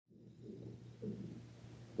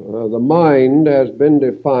The mind has been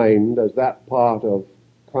defined as that part of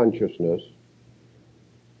consciousness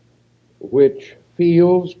which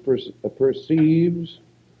feels, perceives,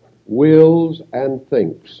 wills, and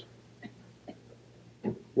thinks.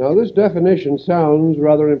 Now, this definition sounds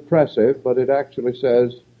rather impressive, but it actually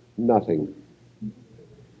says nothing,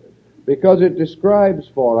 because it describes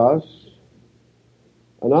for us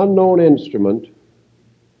an unknown instrument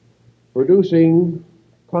producing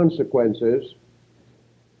consequences.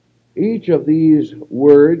 Each of these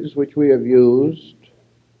words which we have used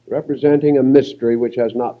representing a mystery which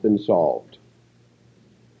has not been solved.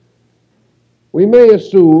 We may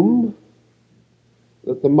assume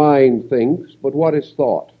that the mind thinks, but what is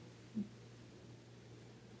thought?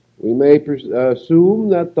 We may assume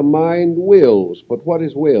that the mind wills, but what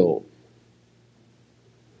is will?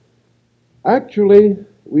 Actually,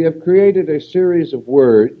 we have created a series of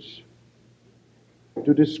words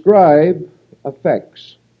to describe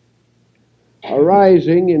effects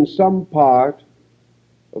arising in some part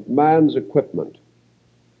of man's equipment.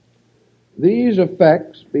 These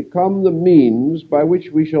effects become the means by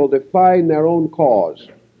which we shall define their own cause.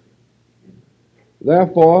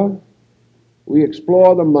 Therefore, we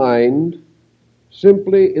explore the mind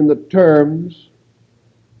simply in the terms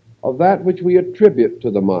of that which we attribute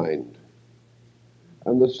to the mind,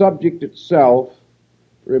 and the subject itself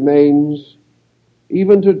remains,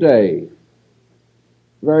 even today,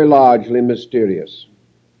 very largely mysterious.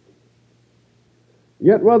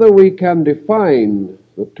 Yet whether we can define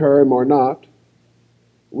the term or not,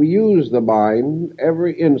 we use the mind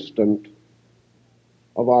every instant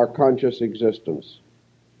of our conscious existence.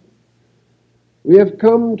 We have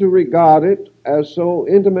come to regard it as so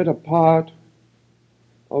intimate a part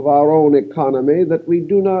of our own economy that we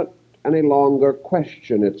do not any longer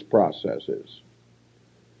question its processes.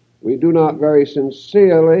 We do not very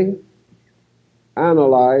sincerely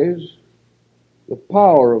analyze the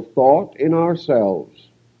power of thought in ourselves,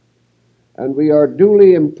 and we are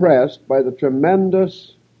duly impressed by the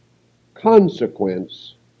tremendous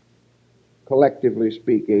consequence, collectively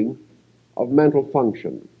speaking, of mental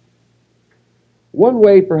function. One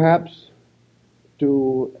way, perhaps,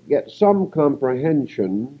 to get some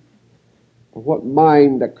comprehension of what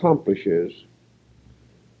mind accomplishes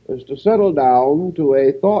is to settle down to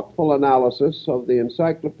a thoughtful analysis of the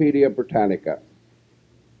Encyclopedia Britannica.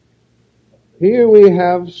 Here we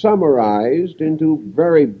have summarized into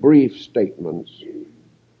very brief statements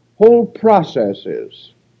whole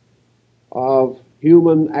processes of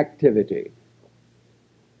human activity,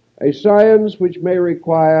 a science which may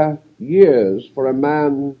require years for a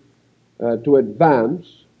man to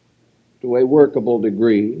advance to a workable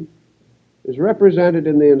degree is represented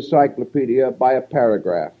in the encyclopedia by a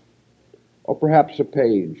paragraph, or perhaps a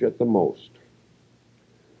page at the most.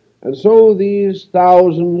 And so these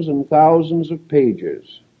thousands and thousands of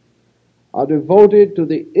pages are devoted to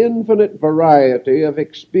the infinite variety of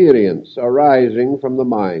experience arising from the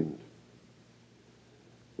mind.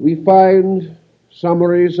 We find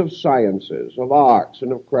summaries of sciences, of arts,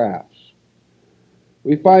 and of crafts.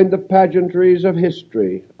 We find the pageantries of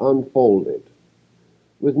history unfolded,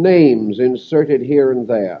 with names inserted here and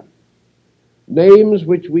there, names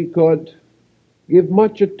which we could give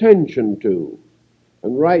much attention to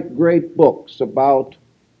and write great books about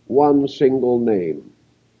one single name.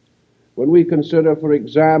 When we consider, for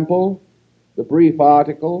example, the brief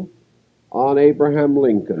article on Abraham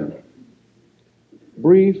Lincoln,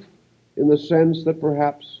 brief in the sense that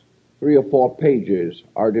perhaps 3 or 4 pages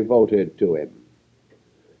are devoted to him,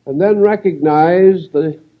 and then recognize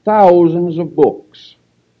the thousands of books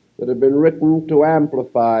that have been written to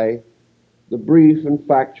amplify the brief and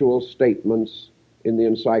factual statements in the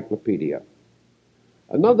encyclopedia.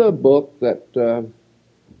 Another book that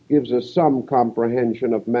gives us some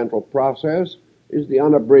comprehension of mental process is the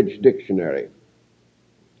Unabridged Dictionary.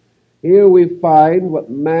 Here we find what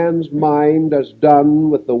man's mind has done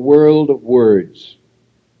with the world of words.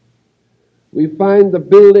 We find the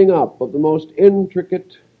building up of the most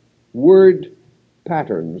intricate word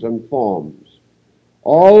patterns and forms,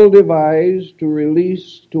 all devised to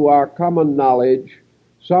release to our common knowledge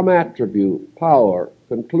some attribute, power,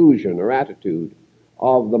 conclusion, or attitude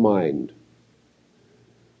of the mind.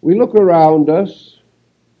 We look around us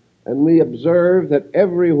and we observe that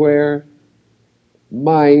everywhere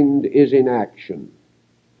mind is in action.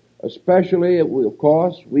 Especially, of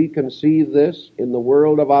course, we can see this in the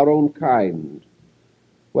world of our own kind,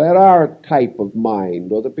 where our type of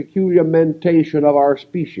mind or the peculiar mentation of our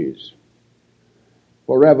species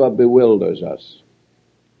forever bewilders us.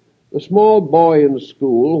 The small boy in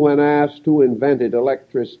school, when asked who invented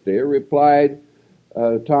electricity, replied,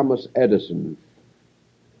 Thomas Edison.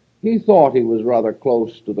 He thought he was rather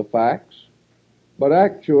close to the facts, but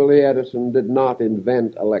actually Edison did not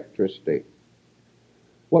invent electricity.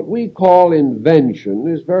 What we call invention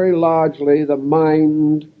is very largely the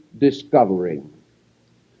mind discovering,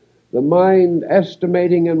 the mind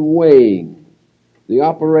estimating and weighing the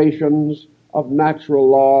operations of natural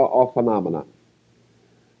law or phenomena.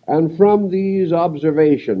 And from these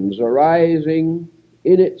observations arising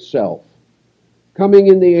in itself, coming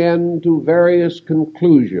in the end to various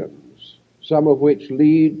conclusions, some of which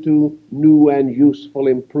lead to new and useful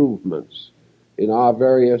improvements in our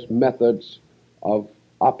various methods of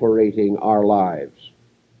operating our lives.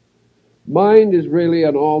 Mind is really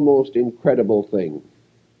an almost incredible thing.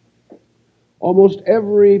 Almost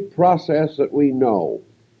every process that we know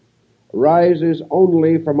arises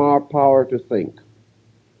only from our power to think.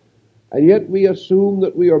 And yet we assume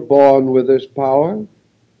that we are born with this power,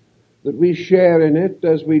 that we share in it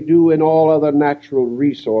as we do in all other natural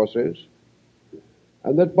resources,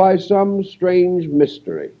 and that by some strange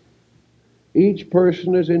mystery, each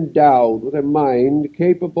person is endowed with a mind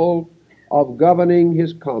capable of governing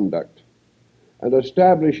his conduct and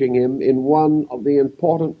establishing him in one of the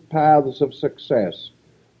important paths of success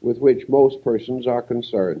with which most persons are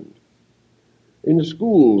concerned. In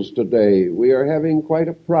schools today, we are having quite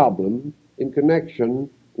a problem in connection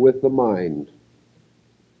with the mind.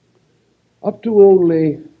 Up to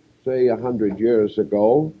only, say, 100 years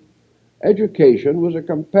ago, education was a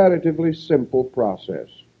comparatively simple process.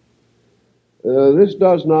 This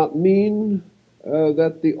does not mean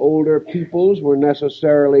that the older peoples were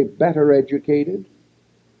necessarily better educated,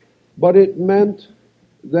 but it means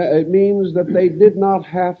that they did not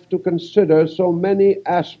have to consider so many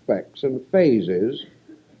aspects and phases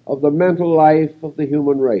of the mental life of the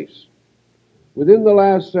human race. Within the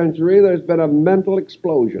last century, there's been a mental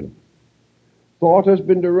explosion. Thought has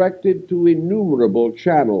been directed to innumerable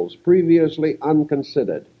channels previously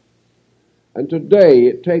unconsidered. And today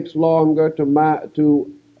it takes longer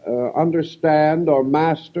to understand or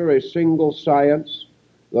master a single science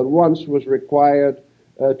than once was required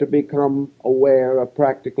to become aware of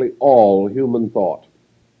practically all human thought.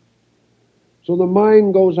 So the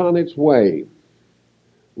mind goes on its way.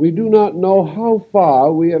 We do not know how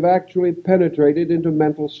far we have actually penetrated into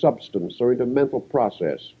mental substance or into mental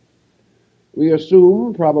process. We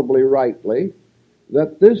assume, probably rightly,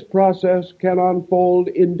 that this process can unfold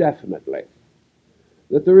indefinitely,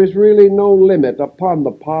 that there is really no limit upon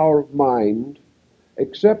the power of mind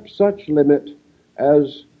except such limit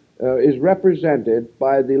as is represented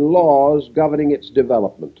by the laws governing its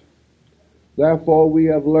development. Therefore, we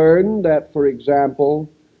have learned that, for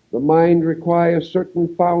example, the mind requires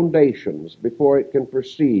certain foundations before it can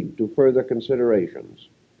proceed to further considerations.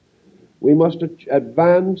 We must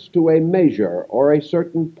advance to a measure or a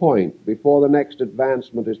certain point before the next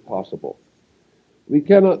advancement is possible. We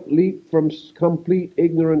cannot leap from complete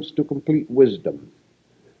ignorance to complete wisdom,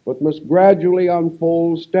 but must gradually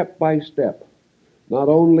unfold step by step not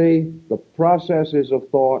only the processes of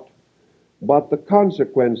thought, but the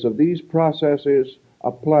consequence of these processes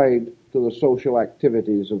applied to the social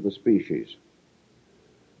activities of the species.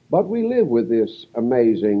 But we live with this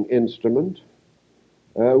amazing instrument.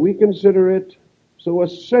 We consider it so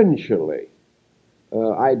essentially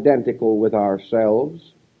identical with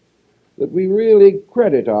ourselves that we really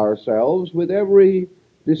credit ourselves with every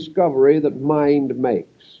discovery that mind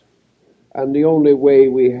makes. And the only way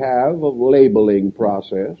we have of labeling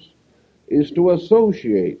process is to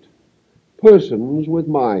associate persons with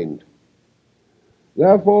mind.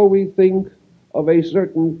 Therefore, we think of a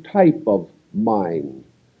certain type of mind,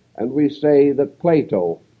 and we say that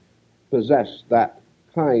Plato possessed that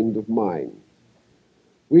kind of mind.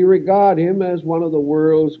 We regard him as one of the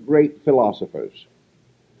world's great philosophers.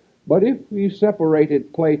 But if we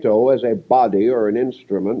separated Plato as a body or an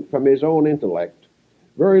instrument from his own intellect,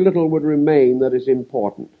 very little would remain that is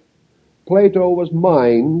important. Plato was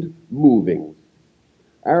mind moving.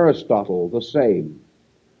 Aristotle, the same.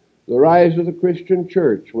 The rise of the Christian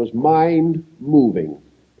church was mind moving.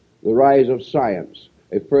 The rise of science,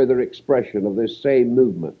 a further expression of this same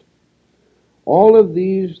movement. All of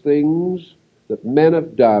these things that men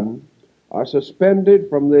have done are suspended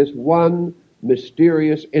from this one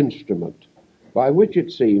mysterious instrument by which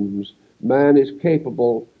it seems man is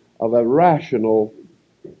capable of a rational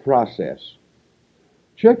process.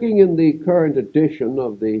 Checking in the current edition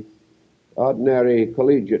of the ordinary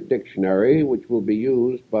collegiate dictionary, which will be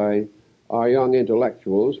used by our young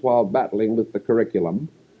intellectuals while battling with the curriculum,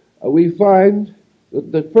 we find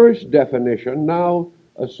that the first definition now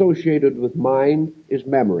associated with mind is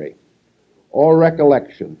memory or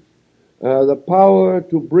recollection, the power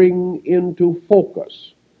to bring into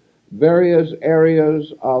focus various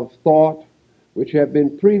areas of thought which have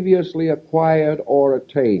been previously acquired or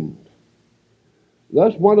attained.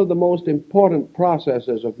 Thus, one of the most important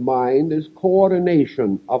processes of mind is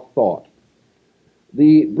coordination of thought,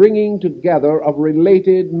 the bringing together of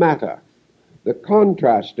related matter, the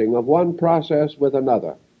contrasting of one process with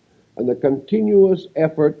another, and the continuous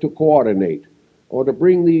effort to coordinate or to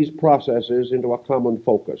bring these processes into a common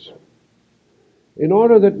focus. In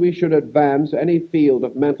order that we should advance any field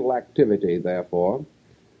of mental activity, therefore,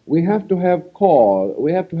 we have to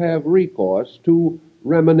have recourse to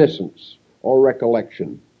reminiscence or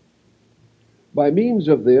recollection. By means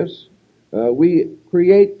of this, we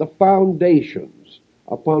create the foundations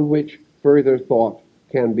upon which further thought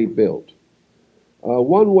can be built.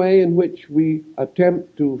 One way in which we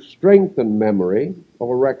attempt to strengthen memory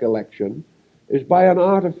or recollection is by an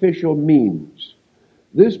artificial means.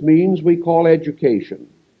 This means we call education.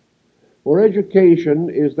 For education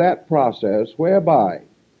is that process whereby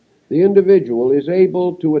the individual is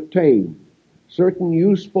able to attain certain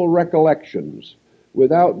useful recollections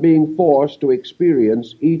without being forced to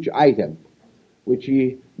experience each item which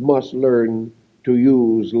he must learn to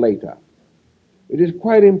use later. It is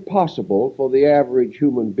quite impossible for the average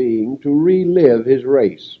human being to relive his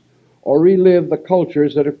race or relive the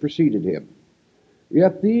cultures that have preceded him.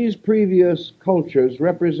 Yet these previous cultures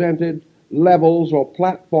represented levels or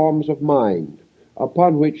platforms of mind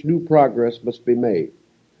upon which new progress must be made.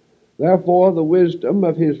 Therefore, the wisdom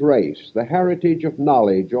of his race, the heritage of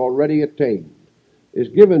knowledge already attained, is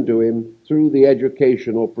given to him through the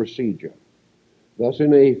educational procedure. Thus,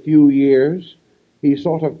 in a few years, he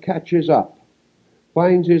sort of catches up,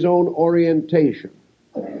 finds his own orientation,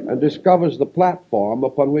 and discovers the platform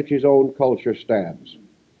upon which his own culture stands.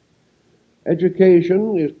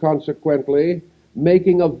 Education is consequently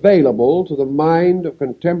making available to the mind of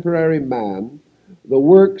contemporary man the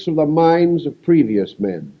works of the minds of previous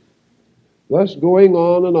men, thus going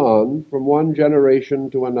on and on from one generation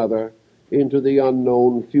to another into the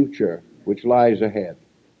unknown future which lies ahead.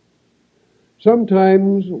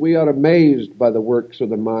 Sometimes we are amazed by the works of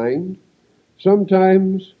the mind.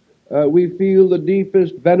 Sometimes we feel the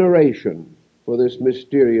deepest veneration for this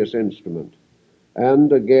mysterious instrument.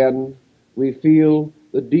 And again, we feel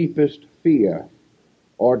the deepest fear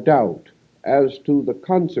or doubt as to the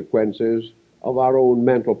consequences of our own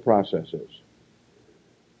mental processes.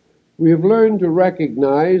 We have learned to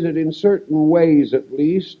recognize that in certain ways at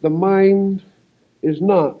least, the mind is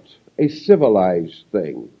not a civilized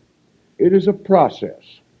thing. It is a process.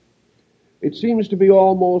 It seems to be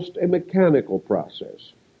almost a mechanical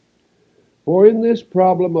process. For in this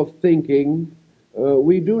problem of thinking,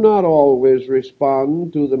 we do not always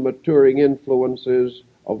respond to the maturing influences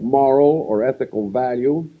of moral or ethical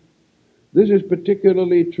value. This is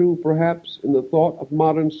particularly true, perhaps, in the thought of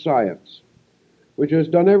modern science, which has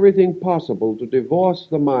done everything possible to divorce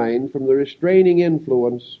the mind from the restraining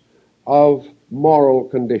influence of moral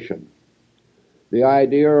condition. The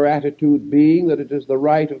idea or attitude being that it is the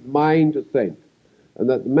right of mind to think, and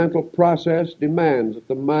that the mental process demands that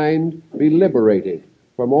the mind be liberated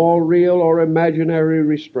from all real or imaginary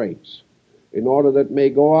restraints, in order that it may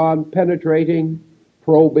go on penetrating,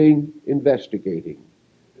 probing, investigating,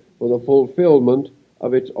 for the fulfillment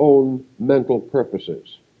of its own mental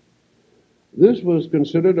purposes. This was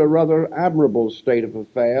considered a rather admirable state of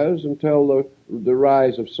affairs until the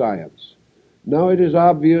rise of science. Now it is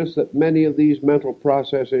obvious that many of these mental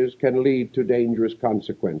processes can lead to dangerous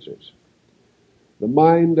consequences. The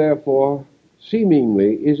mind, therefore,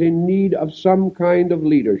 seemingly is in need of some kind of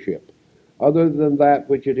leadership other than that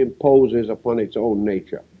which it imposes upon its own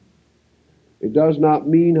nature. It does not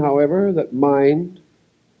mean, however, that mind,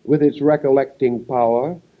 with its recollecting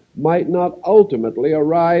power, might not ultimately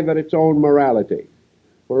arrive at its own morality,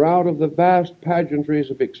 for out of the vast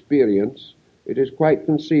pageantries of experience, it is quite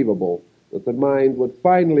conceivable that the mind would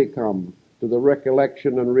finally come to the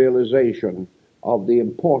recollection and realization of the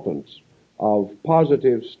importance of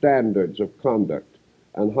positive standards of conduct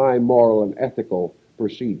and high moral and ethical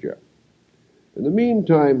procedure. In the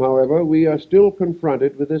meantime, however, we are still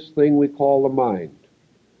confronted with this thing we call the mind,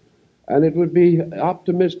 and it would be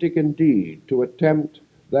optimistic indeed to attempt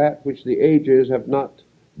that which the ages have not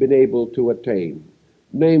been able to attain,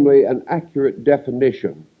 namely an accurate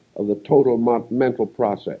definition of the total mental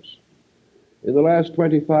process. In the last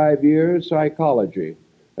 25 years, psychology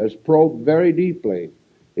has probed very deeply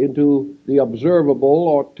into the observable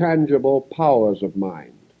or tangible powers of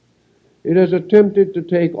mind. It has attempted to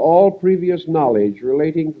take all previous knowledge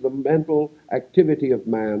relating to the mental activity of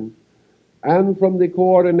man, and from the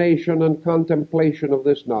coordination and contemplation of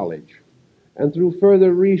this knowledge, and through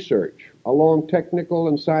further research along technical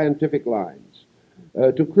and scientific lines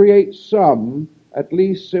to create some, at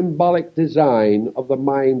least symbolic design of the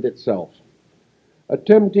mind itself,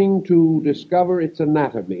 attempting to discover its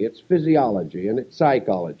anatomy, its physiology, and its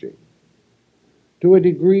psychology. To a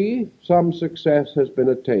degree, some success has been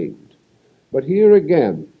attained. But here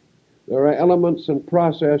again, there are elements and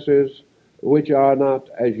processes which are not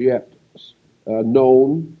as yet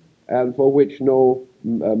known and for which no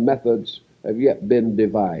methods have yet been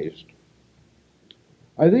devised.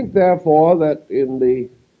 I think, therefore, that in the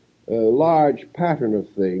large pattern of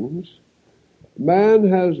things, man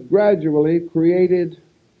has gradually created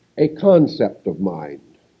a concept of mind.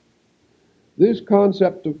 This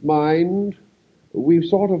concept of mind we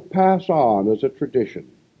sort of pass on as a tradition.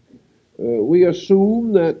 We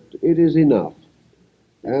assume that it is enough,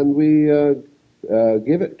 and we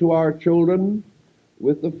give it to our children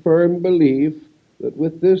with the firm belief that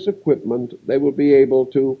with this equipment they will be able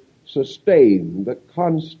to sustain the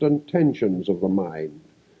constant tensions of the mind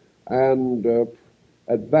and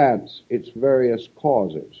advance its various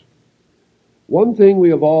causes. One thing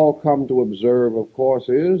we have all come to observe, of course,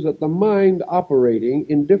 is that the mind operating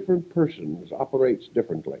in different persons operates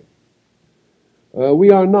differently.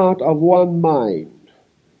 We are not of one mind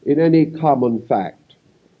in any common fact.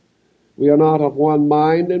 We are not of one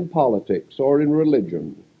mind in politics or in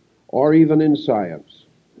religion or even in science,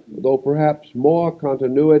 though perhaps more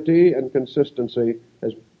continuity and consistency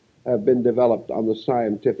have been developed on the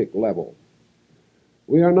scientific level.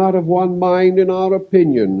 We are not of one mind in our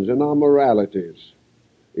opinions, in our moralities,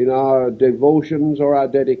 in our devotions or our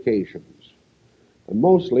dedications. And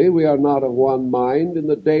mostly we are not of one mind in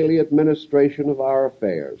the daily administration of our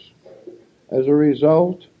affairs. As a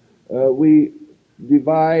result, we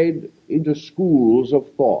divide into schools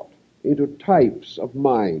of thought, into types of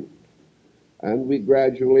mind, and we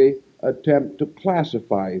gradually attempt to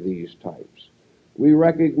classify these types. We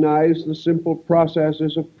recognize the simple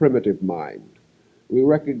processes of primitive mind. We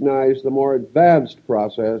recognize the more advanced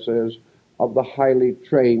processes of the highly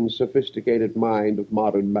trained, sophisticated mind of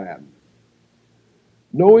modern man.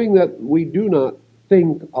 Knowing that we do not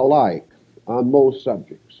think alike on most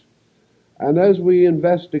subjects, and as we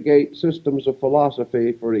investigate systems of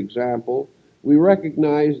philosophy, for example, we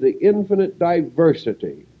recognize the infinite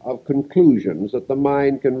diversity of conclusions that the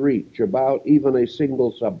mind can reach about even a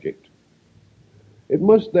single subject. It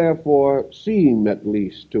must therefore seem, at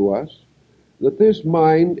least to us, that this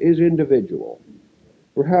mind is individual,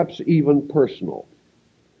 perhaps even personal.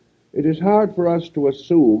 It is hard for us to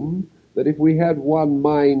assume that if we had one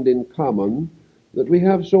mind in common, that we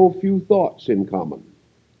have so few thoughts in common.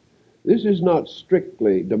 This is not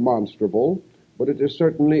strictly demonstrable, but it is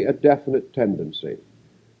certainly a definite tendency.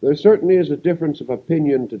 There certainly is a difference of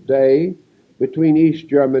opinion today between East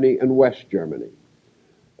Germany and West Germany.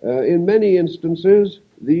 In many instances,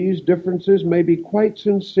 these differences may be quite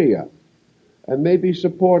sincere and may be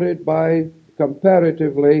supported by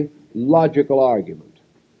comparatively logical argument,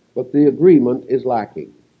 but the agreement is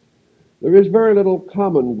lacking. There is very little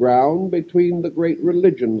common ground between the great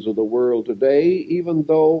religions of the world today, even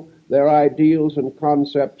though their ideals and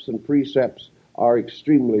concepts and precepts are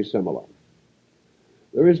extremely similar.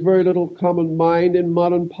 There is very little common mind in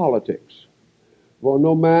modern politics, for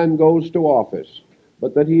no man goes to office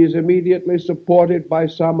but that he is immediately supported by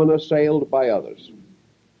some and assailed by others.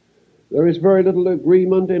 There is very little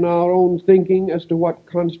agreement in our own thinking as to what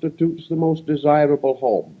constitutes the most desirable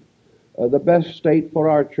home, the best state for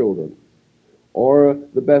our children, or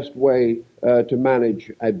the best way to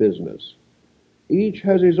manage a business. Each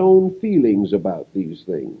has his own feelings about these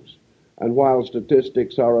things, and while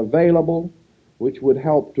statistics are available, which would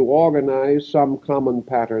help to organize some common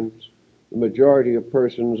patterns, the majority of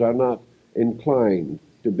persons are not inclined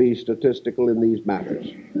to be statistical in these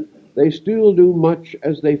matters. They still do much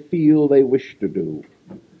as they feel they wish to do,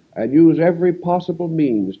 and use every possible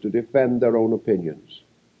means to defend their own opinions.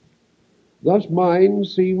 Thus, mind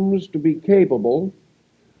seems to be capable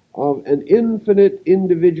of an infinite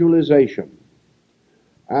individualization,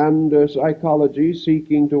 and psychology,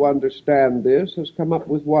 seeking to understand this, has come up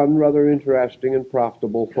with one rather interesting and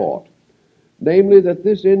profitable thought, namely that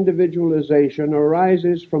this individualization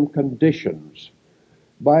arises from conditions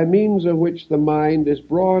by means of which the mind is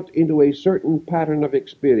brought into a certain pattern of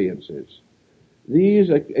experiences.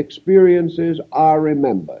 These experiences are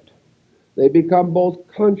remembered. They become both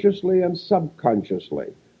consciously and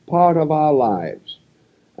subconsciously part of our lives,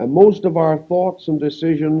 and most of our thoughts and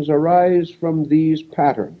decisions arise from these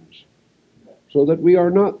patterns, so that we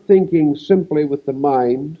are not thinking simply with the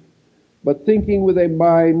mind, but thinking with a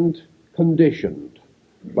mind conditioned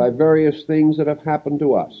by various things that have happened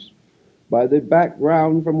to us, by the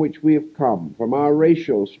background from which we have come, from our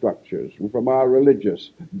racial structures, and from our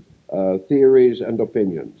religious theories and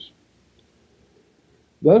opinions.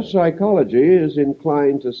 Thus, psychology is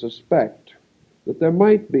inclined to suspect that there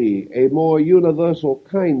might be a more universal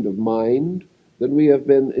kind of mind than we have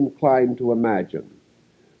been inclined to imagine,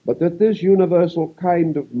 but that this universal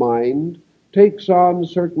kind of mind takes on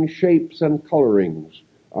certain shapes and colorings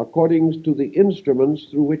according to the instruments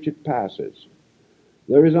through which it passes.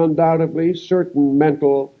 There is undoubtedly certain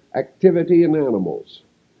mental activity in animals.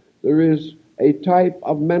 There is a type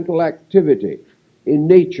of mental activity in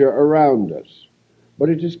nature around us, but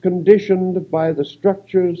it is conditioned by the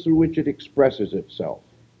structures through which it expresses itself.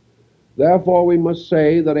 Therefore, we must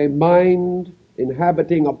say that a mind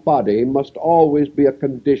inhabiting a body must always be a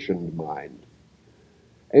conditioned mind.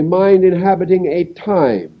 A mind inhabiting a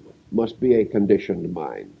time must be a conditioned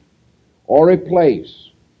mind, or a place,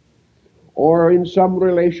 or in some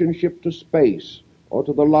relationship to space, or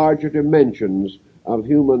to the larger dimensions of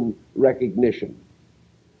human recognition.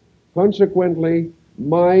 Consequently,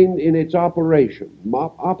 mind in its operation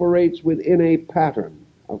operates within a pattern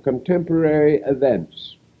of contemporary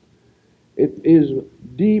events. It is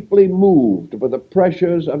deeply moved by the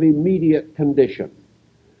pressures of immediate condition.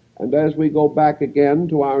 And as we go back again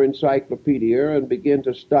to our encyclopedia and begin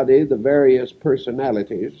to study the various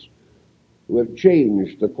personalities who have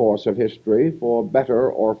changed the course of history for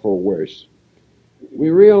better or for worse, we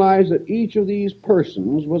realize that each of these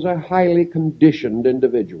persons was a highly conditioned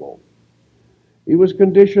individual. He was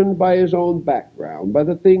conditioned by his own background, by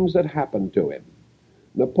the things that happened to him.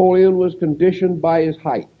 Napoleon was conditioned by his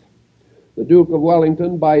height, the Duke of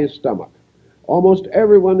Wellington by his stomach. Almost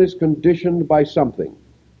everyone is conditioned by something.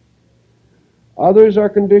 Others are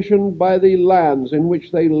conditioned by the lands in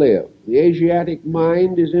which they live. The Asiatic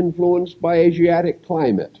mind is influenced by Asiatic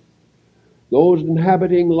climate. Those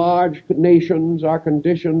inhabiting large nations are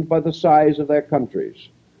conditioned by the size of their countries.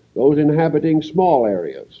 Those inhabiting small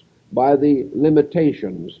areas by the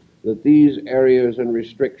limitations that these areas and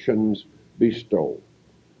restrictions bestow.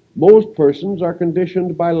 Most persons are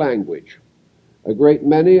conditioned by language. A great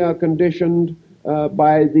many are conditioned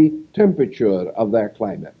by the temperature of their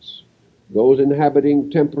climates. Those inhabiting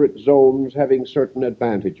temperate zones having certain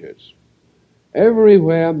advantages.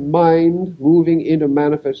 Everywhere mind moving into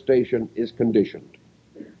manifestation is conditioned.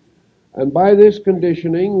 And by this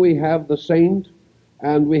conditioning we have the saint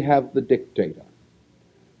and we have the dictator.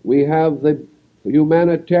 We have the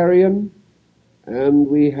humanitarian and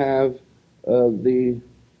we have the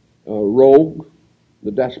rogue,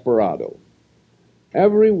 the desperado.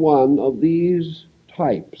 Every one of these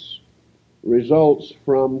types results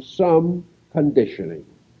from some conditioning.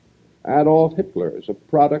 Adolf Hitler is a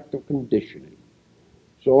product of conditioning.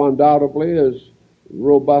 So undoubtedly is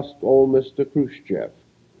robust old Mr. Khrushchev,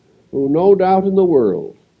 who no doubt in the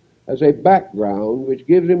world has a background which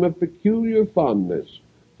gives him a peculiar fondness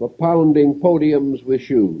for pounding podiums with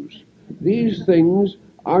shoes. These things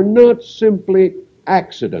are not simply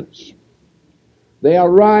accidents. They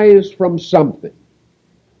arise from something.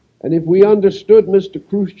 And if we understood Mr.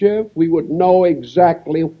 Khrushchev, we would know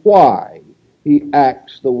exactly why he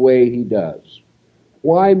acts the way he does.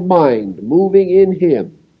 Why mind moving in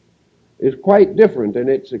him is quite different in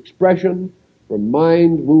its expression from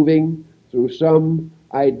mind moving through some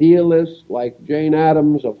idealist like Jane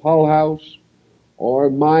Addams of Hull House,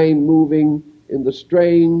 or mind moving in the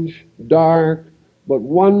strange, dark, but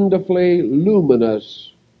wonderfully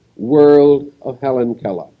luminous world of Helen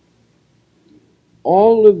Keller.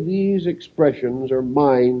 All of these expressions are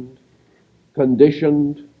mind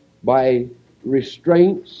conditioned by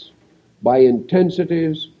restraints, by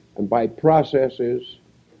intensities, and by processes,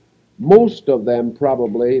 most of them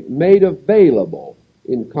probably made available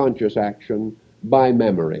in conscious action by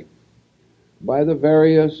memory, by the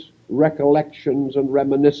various recollections and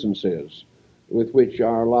reminiscences with which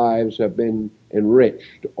our lives have been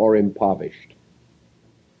enriched or impoverished.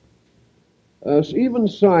 Even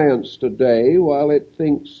science today, while it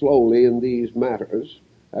thinks slowly in these matters,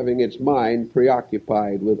 having its mind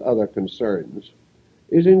preoccupied with other concerns,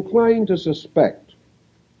 is inclined to suspect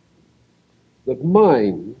that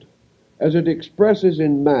mind, as it expresses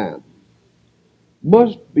in man,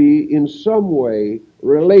 must be in some way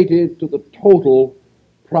related to the total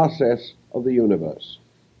process of the universe.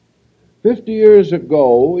 50 years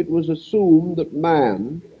ago, it was assumed that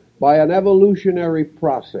man, by an evolutionary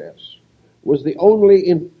process, was the only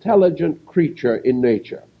intelligent creature in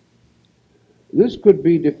nature. This could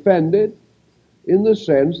be defended in the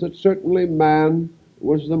sense that certainly man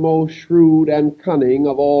was the most shrewd and cunning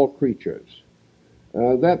of all creatures.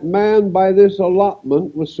 That man by this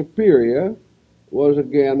allotment was superior was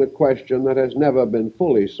again a question that has never been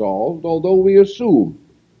fully solved, although we assume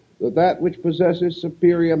that that which possesses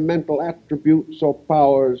superior mental attributes or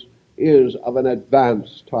powers is of an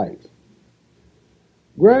advanced type.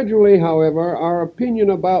 Gradually, however, our opinion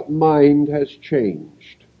about mind has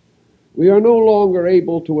changed. We are no longer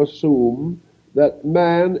able to assume that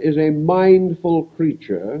man is a mindful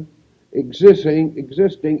creature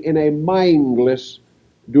existing in a mindless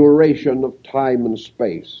duration of time and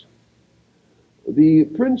space. The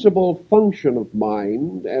principal function of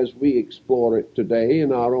mind, as we explore it today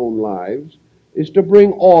in our own lives, is to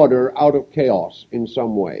bring order out of chaos in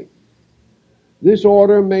some way. This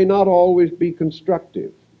order may not always be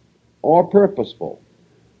constructive or purposeful,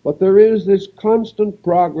 but there is this constant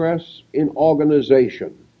progress in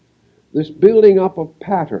organization, this building up of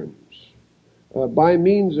patterns, by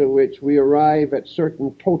means of which we arrive at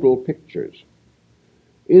certain total pictures.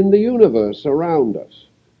 In the universe around us,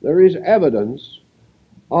 there is evidence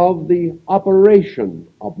of the operation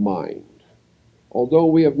of mind, although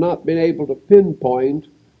we have not been able to pinpoint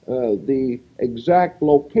the exact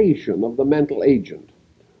location of the mental agent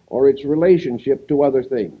or its relationship to other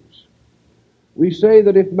things. We say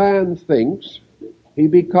that if man thinks, he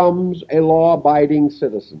becomes a law-abiding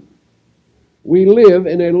citizen. We live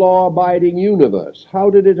in a law-abiding universe. How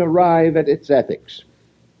did it arrive at its ethics?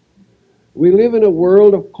 We live in a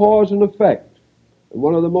world of cause and effect, and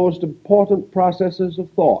one of the most important processes of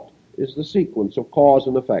thought is the sequence of cause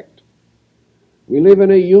and effect. We live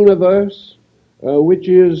in a universe which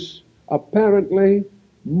is apparently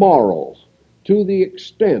moral to the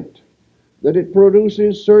extent that it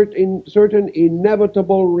produces certain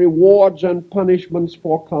inevitable rewards and punishments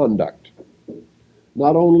for conduct,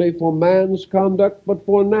 not only for man's conduct, but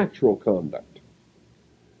for natural conduct.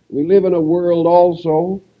 We live in a world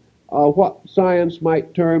also what science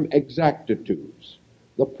might term exactitudes.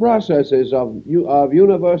 The processes of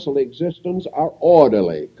universal existence are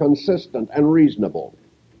orderly, consistent, and reasonable.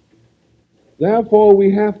 Therefore,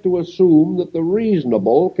 we have to assume that the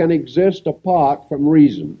reasonable can exist apart from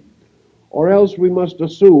reason, or else we must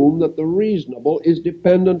assume that the reasonable is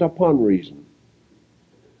dependent upon reason.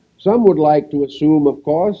 Some would like to assume, of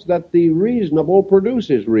course, that the reasonable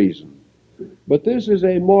produces reason, but this is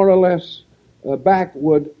a more or less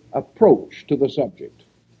backward approach to the subject,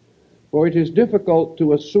 for it is difficult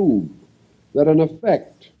to assume that an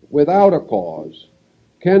effect without a cause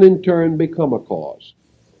can in turn become a cause.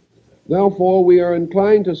 Therefore, we are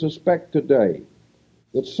inclined to suspect today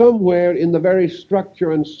that somewhere in the very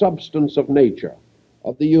structure and substance of nature,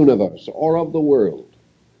 of the universe, or of the world,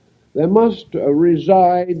 there must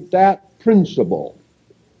reside that principle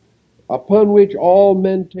upon which all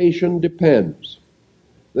mentation depends,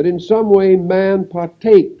 that in some way man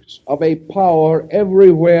partakes of a power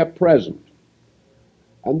everywhere present,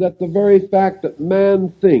 and that the very fact that man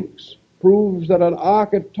thinks proves that an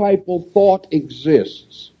archetypal thought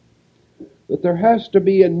exists, that there has to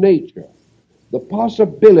be in nature the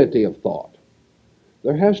possibility of thought.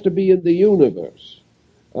 There has to be in the universe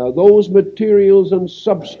those materials and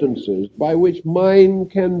substances by which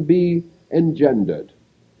mind can be engendered,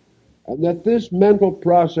 and that this mental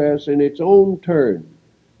process in its own turn,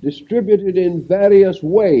 distributed in various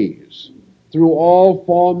ways through all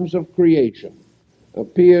forms of creation,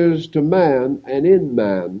 appears to man and in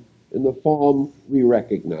man in the form we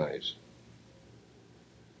recognize.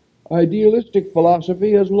 Idealistic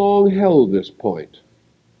philosophy has long held this point,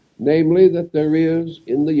 namely that there is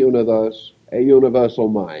in the universe a universal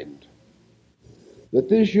mind, that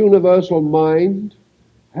this universal mind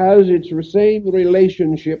has its same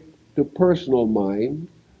relationship to personal mind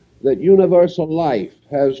that universal life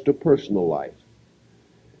has to personal life.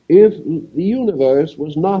 If the universe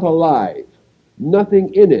was not alive,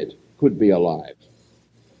 nothing in it could be alive.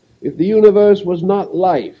 If the universe was not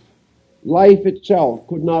life, life itself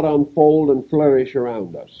could not unfold and flourish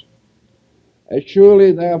around us. As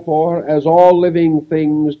surely, therefore, as all living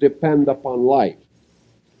things depend upon life,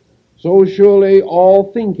 so surely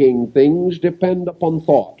all thinking things depend upon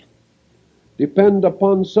thought, depend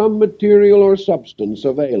upon some material or substance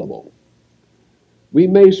available. We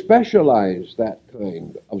may specialize that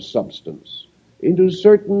kind of substance into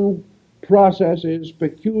certain processes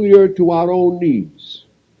peculiar to our own needs,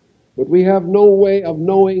 but we have no way of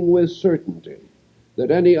knowing with certainty that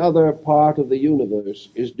any other part of the universe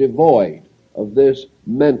is devoid of this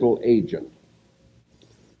mental agent.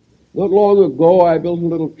 Not long ago, I built a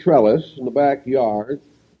little trellis in the backyard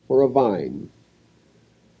for a vine.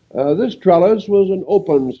 This trellis was an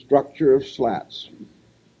open structure of slats,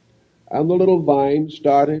 and the little vine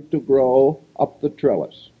started to grow up the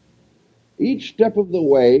trellis. Each step of the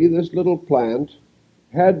way, this little plant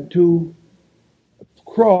had to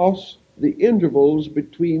cross the intervals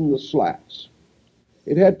between the slats.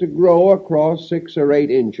 It had to grow across 6 or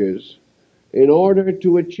 8 inches in order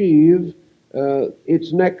to achieve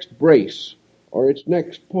its next brace or its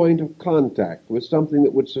next point of contact with something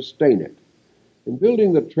that would sustain it. In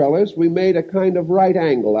building the trellis, we made a kind of right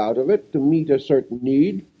angle out of it to meet a certain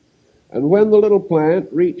need, and when the little plant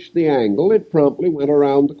reached the angle, it promptly went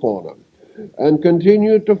around the corner and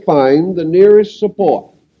continued to find the nearest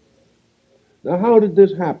support. Now, how did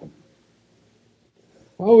this happen?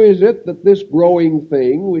 How is it that this growing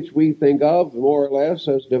thing, which we think of more or less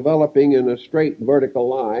as developing in a straight vertical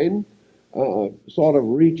line, sort of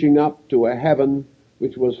reaching up to a heaven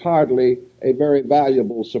which was hardly a very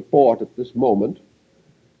valuable support at this moment,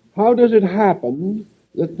 how does it happen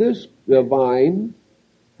that this vine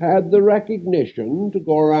had the recognition to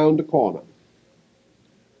go around a corner?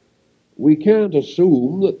 We can't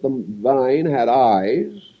assume that the vine had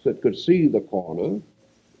eyes that could see the corner.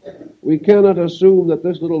 We cannot assume that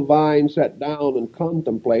this little vine sat down and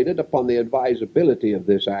contemplated upon the advisability of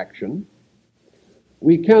this action.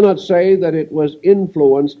 We cannot say that it was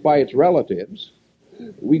influenced by its relatives.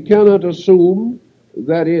 We cannot assume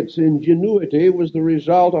that its ingenuity was the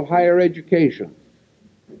result of higher education.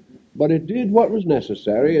 But it did what was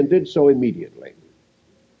necessary and did so immediately.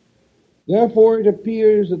 Therefore, it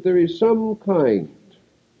appears that there is some kind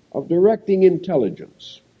of directing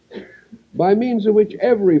intelligence by means of which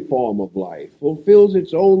every form of life fulfills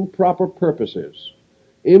its own proper purposes,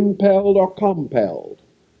 impelled or compelled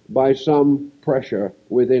by some pressure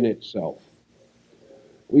within itself.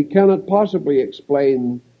 We cannot possibly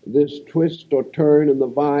explain this twist or turn in the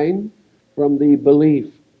vine from the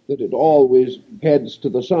belief that it always heads to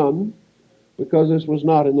the sun, because this was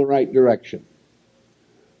not in the right direction.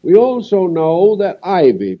 We also know that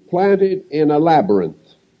ivy planted in a labyrinth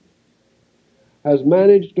has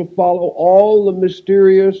managed to follow all the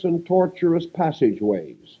mysterious and tortuous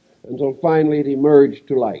passageways until finally it emerged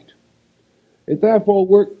to light. It therefore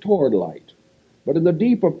worked toward light, but in the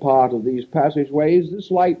deeper part of these passageways this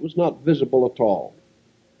light was not visible at all.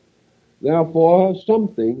 Therefore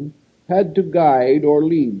something had to guide or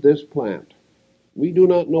lead this plant. We do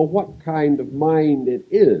not know what kind of mind it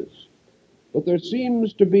is, but there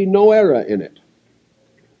seems to be no error in it.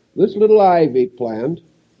 This little ivy plant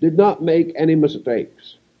did not make any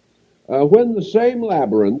mistakes. When the same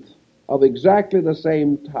labyrinth of exactly the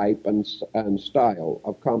same type and style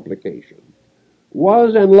of complication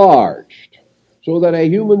was enlarged so that a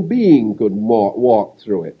human being could walk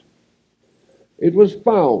through it, it was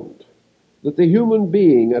found that the human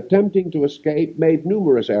being attempting to escape made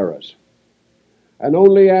numerous errors, and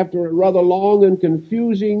only after a rather long and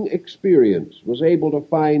confusing experience was able to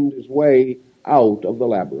find his way out of the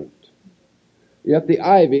labyrinth. Yet the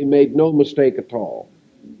ivy made no mistake at all.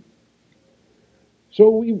 So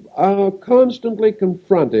we are constantly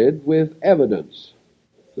confronted with evidence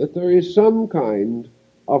that there is some kind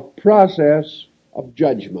of process of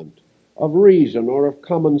judgment, of reason, or of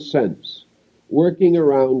common sense working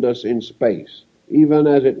around us in space, even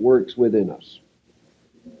as it works within us.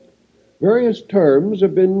 Various terms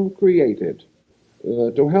have been created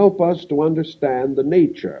to help us to understand the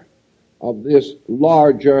nature of this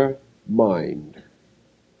larger mind.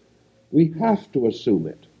 We have to assume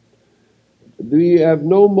it. We have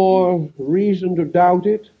no more reason to doubt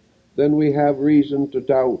it than we have reason to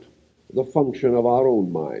doubt the function of our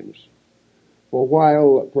own minds. For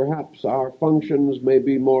while perhaps our functions may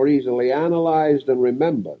be more easily analyzed and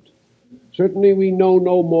remembered, certainly we know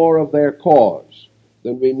no more of their cause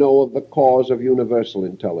than we know of the cause of universal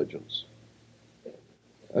intelligence.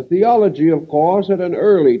 Theology, of course, at an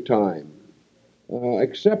early time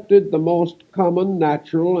accepted the most common,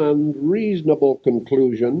 natural, and reasonable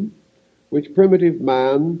conclusion which primitive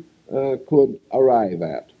man could arrive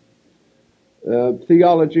at.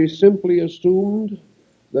 Theology simply assumed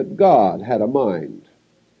that God had a mind,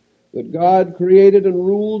 that God created and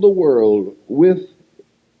ruled the world with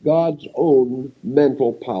God's own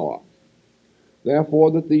mental power. Therefore,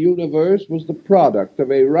 that the universe was the product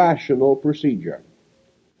of a rational procedure,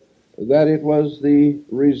 that it was the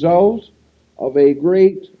result of a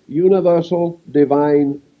great universal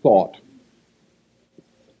divine thought,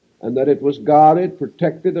 and that it was guarded,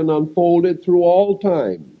 protected, and unfolded through all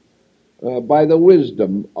time by the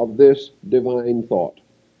wisdom of this divine thought.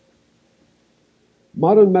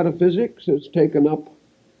 Modern metaphysics has taken up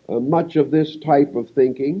much of this type of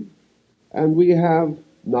thinking, and we have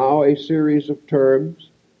now a series of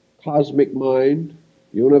terms: cosmic mind,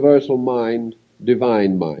 universal mind,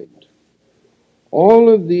 divine mind. All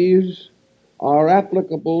of these are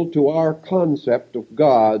applicable to our concept of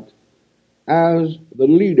God as the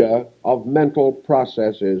leader of mental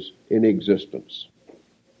processes in existence.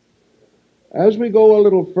 As we go a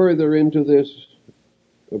little further into this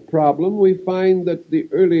problem, we find that the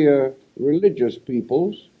earlier religious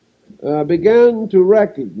peoples began to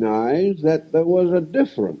recognize that there was a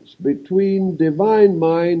difference between divine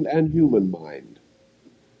mind and human mind.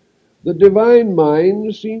 The divine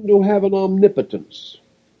mind seemed to have an omnipotence,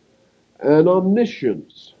 an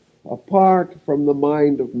omniscience apart from the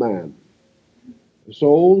mind of man.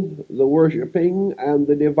 So the worshipping and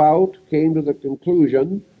the devout came to the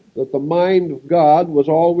conclusion that the mind of God was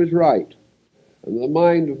always right, and the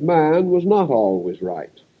mind of man was not always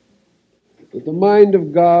right. That the mind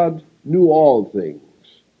of God knew all things,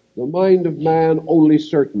 the mind of man only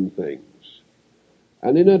certain things.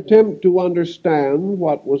 And in an attempt to understand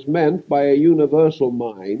what was meant by a universal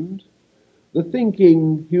mind, the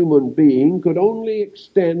thinking human being could only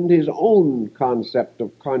extend his own concept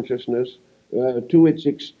of consciousness to its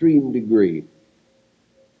extreme degree.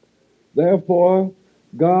 Therefore,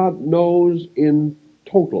 God knows in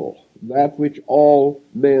total that which all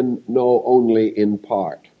men know only in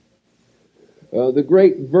part. The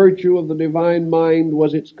great virtue of the divine mind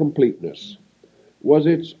was its completeness, was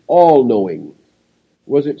its all-knowing,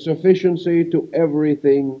 was its sufficiency to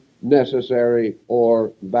everything necessary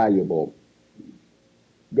or valuable.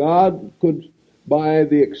 God could, by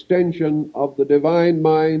the extension of the divine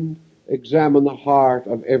mind, examine the heart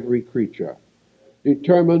of every creature,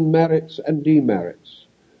 determine merits and demerits,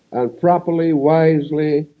 and properly,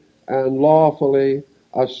 wisely, and lawfully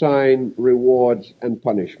assign rewards and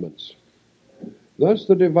punishments. Thus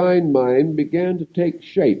the divine mind began to take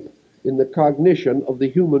shape in the cognition of the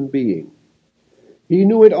human being. He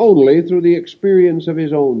knew it only through the experience of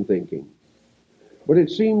his own thinking, but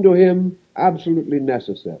it seemed to him absolutely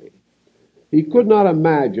necessary. He could not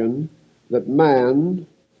imagine that man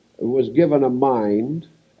was given a mind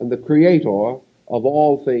and the creator of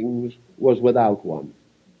all things was without one.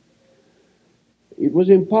 It was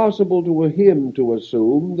impossible to him to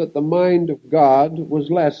assume that the mind of God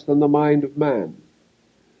was less than the mind of man.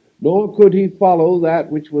 Nor could he follow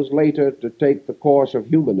that which was later to take the course of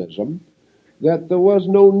humanism, that there was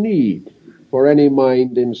no need for any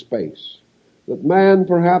mind in space, that man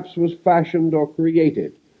perhaps was fashioned or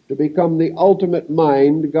created to become the ultimate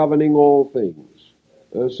mind governing all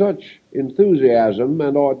things. Such enthusiasm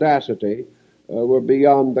and audacity were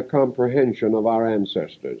beyond the comprehension of our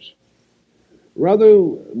ancestors.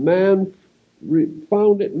 Rather, man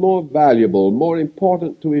found it more valuable, more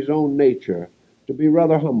important to his own nature, to be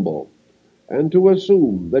rather humble, and to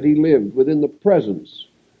assume that he lived within the presence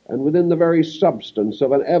and within the very substance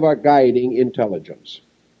of an ever-guiding intelligence.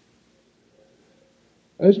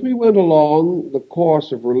 As we went along the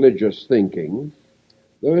course of religious thinking,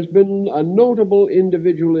 there has been a notable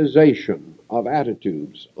individualization of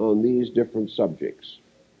attitudes on these different subjects.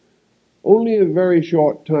 Only a very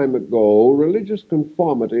short time ago, religious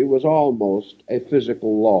conformity was almost a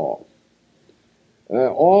physical law.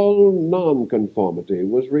 All nonconformity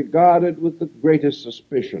was regarded with the greatest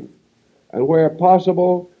suspicion, and where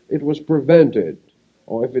possible, it was prevented,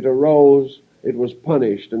 or if it arose, it was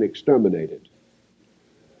punished and exterminated.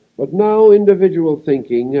 But now individual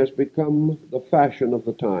thinking has become the fashion of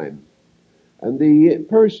the time, and the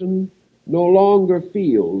person no longer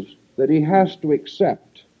feels that he has to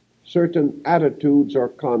accept certain attitudes or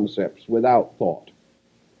concepts without thought.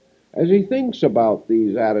 As he thinks about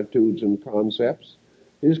these attitudes and concepts,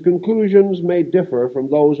 his conclusions may differ from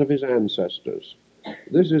those of his ancestors.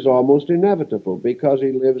 This is almost inevitable because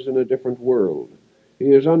he lives in a different world.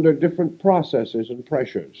 He is under different processes and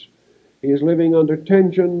pressures. He is living under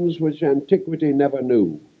tensions which antiquity never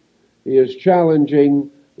knew. He is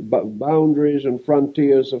challenging boundaries and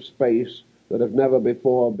frontiers of space that have never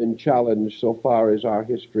before been challenged so far as our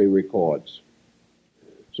history records.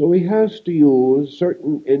 So he has to use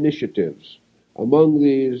certain initiatives, among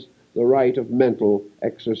these the right of mental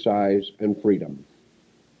exercise and freedom.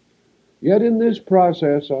 Yet in this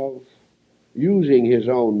process of using his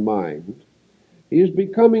own mind, he is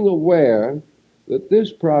becoming aware that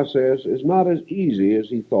this process is not as easy as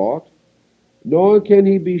he thought, nor can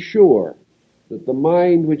he be sure that the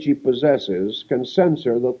mind which he possesses can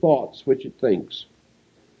censor the thoughts which it thinks.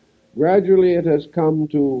 Gradually it has come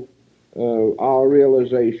to our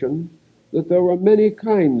realization that there are many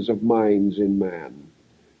kinds of minds in man,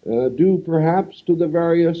 due perhaps to the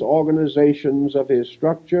various organizations of his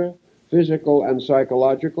structure, physical and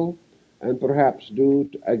psychological, and perhaps due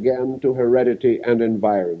again to heredity and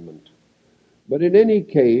environment. But in any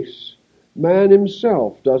case, man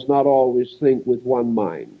himself does not always think with one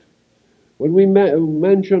mind. When we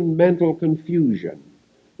mention mental confusion,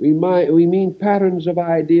 We mean patterns of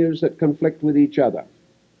ideas that conflict with each other.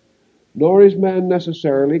 Nor is man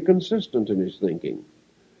necessarily consistent in his thinking.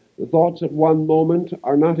 The thoughts at one moment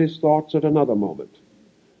are not his thoughts at another moment,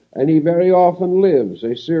 and he very often lives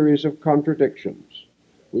a series of contradictions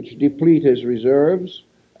which deplete his reserves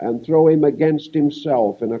and throw him against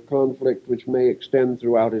himself in a conflict which may extend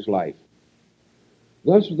throughout his life.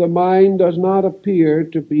 Thus, the mind does not appear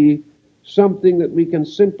to be something that we can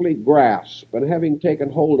simply grasp and, having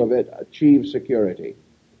taken hold of it, achieve security.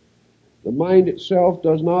 The mind itself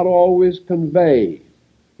does not always convey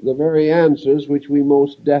the very answers which we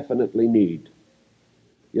most definitely need.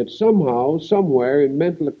 Yet somehow, somewhere in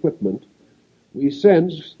mental equipment, we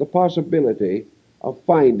sense the possibility of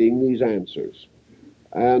finding these answers.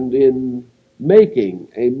 And in making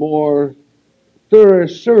a more thorough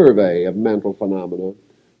survey of mental phenomena,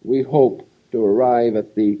 we hope to arrive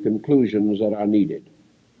at the conclusions that are needed.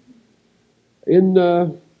 In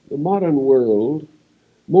the modern world,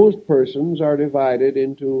 most persons are divided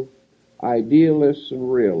into idealists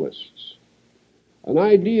and realists. An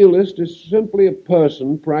idealist is simply a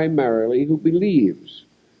person primarily who believes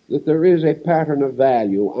that there is a pattern of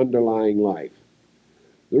value underlying life.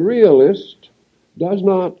 The realist does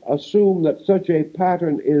not assume that such a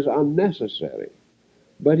pattern is unnecessary,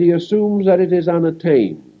 but he assumes that it is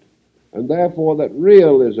unattained, and therefore that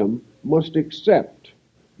realism must accept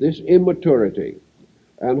this immaturity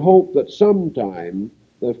and hope that sometime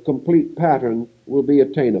the complete pattern will be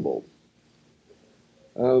attainable.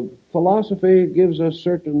 Philosophy gives us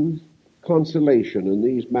certain consolation in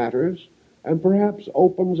these matters and perhaps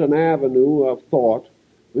opens an avenue of thought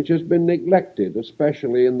which has been neglected,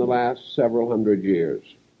 especially in the last several hundred years.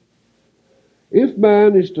 If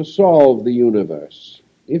man is to solve the universe,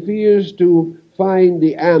 if he is to find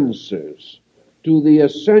the answers to the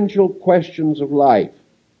essential questions of life,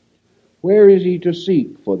 where is he to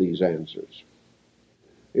seek for these answers?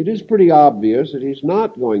 It is pretty obvious that he's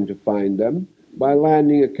not going to find them by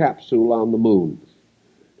landing a capsule on the moon.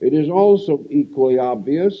 It is also equally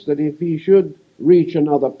obvious that if he should reach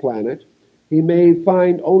another planet, he may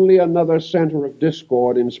find only another center of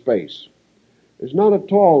discord in space. It's not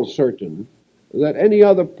at all certain that any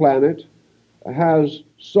other planet has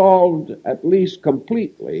solved, at least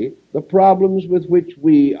completely, the problems with which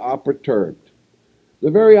we are perturbed.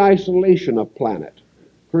 The very isolation of planet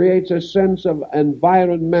creates a sense of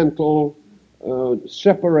environmental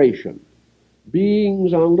separation.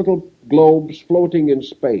 Beings on little globes floating in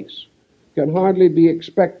space can hardly be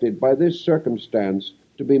expected by this circumstance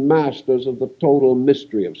to be masters of the total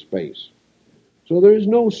mystery of space. So there is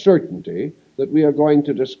no certainty that we are going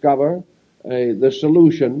to discover the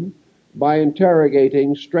solution by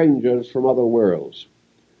interrogating strangers from other worlds.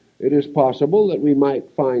 It is possible that we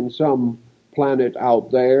might find some planet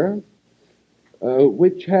out there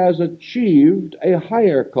which has achieved a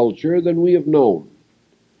higher culture than we have known.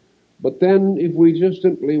 But then, if we just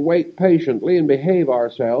simply wait patiently and behave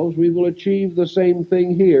ourselves, we will achieve the same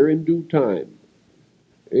thing here in due time.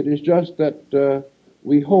 It is just that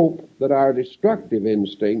we hope that our destructive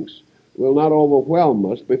instincts will not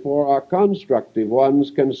overwhelm us before our constructive ones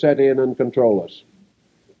can set in and control us.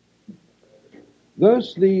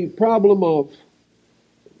 Thus, the problem of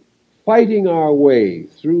fighting our way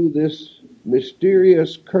through this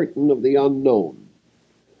mysterious curtain of the unknown,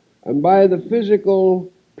 and by the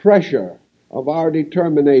physical pressure of our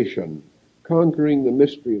determination conquering the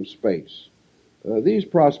mystery of space, these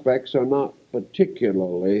prospects are not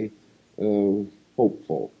particularly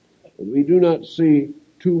hopeful. We do not see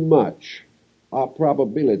too much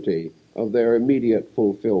probability of their immediate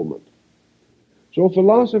fulfillment. So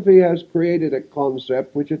philosophy has created a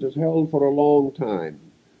concept which it has held for a long time,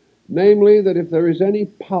 namely that if there is any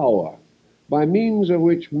power by means of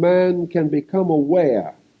which man can become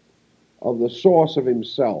aware of the source of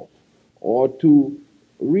himself, or to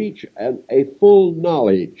reach a full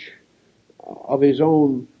knowledge of his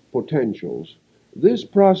own potentials, this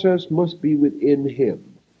process must be within him.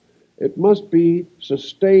 It must be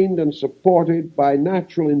sustained and supported by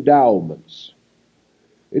natural endowments.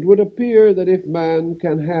 It would appear that if man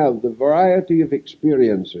can have the variety of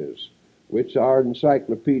experiences which our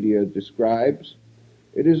encyclopedia describes,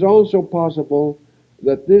 it is also possible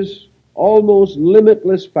that this almost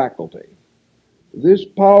limitless faculty, this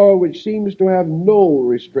power which seems to have no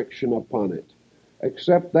restriction upon it,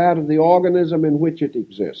 except that of the organism in which it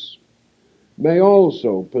exists, may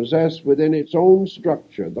also possess within its own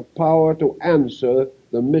structure the power to answer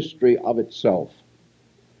the mystery of itself.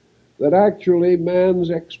 That actually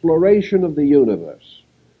man's exploration of the universe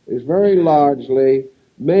is very largely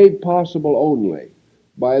made possible only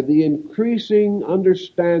by the increasing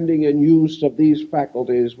understanding and use of these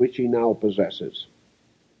faculties which he now possesses.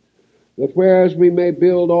 That whereas we may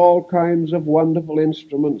build all kinds of wonderful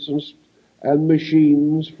instruments and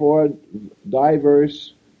machines for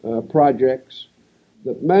diverse projects,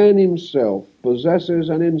 that man himself possesses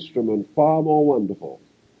an instrument far more wonderful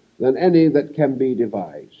than any that can be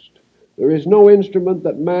devised. There is no instrument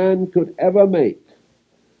that man could ever make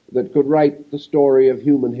that could write the story of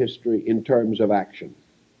human history in terms of action.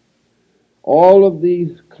 All of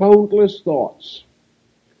the countless thoughts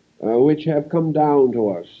which have come down to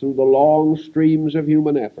us through the long streams of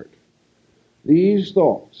human effort, these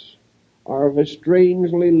thoughts are of a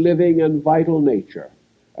strangely living and vital nature,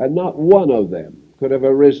 and not one of them could have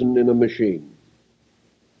arisen in a machine.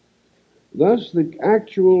 Thus, the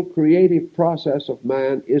actual creative process of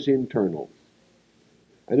man is internal,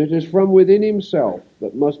 and it is from within himself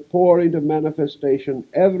that must pour into manifestation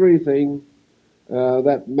everything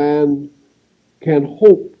that man can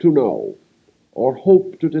hope to know or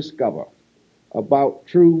hope to discover about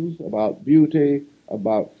truth, about beauty,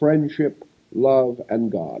 about friendship, love,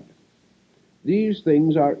 and God. These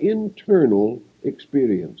things are internal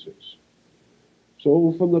experiences.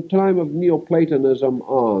 So from the time of Neoplatonism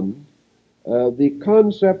on, the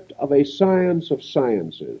concept of a science of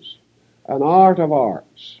sciences, an art of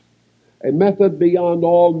arts, a method beyond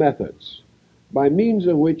all methods, by means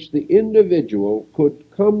of which the individual could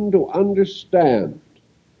come to understand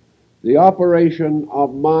the operation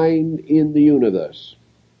of mind in the universe.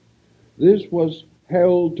 This was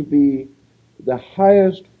held to be the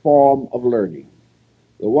highest form of learning,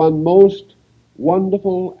 the one most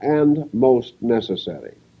wonderful and most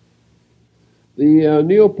necessary. The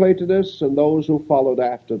Neoplatonists and those who followed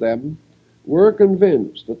after them were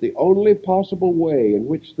convinced that the only possible way in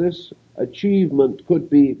which this achievement could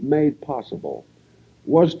be made possible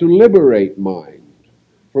was to liberate mind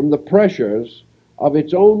from the pressures of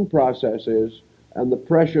its own processes and the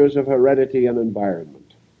pressures of heredity and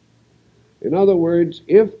environment. In other words,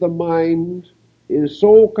 if the mind is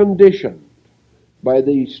so conditioned by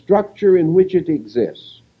the structure in which it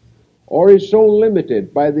exists, or is so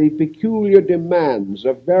limited by the peculiar demands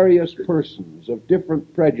of various persons of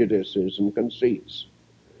different prejudices and conceits,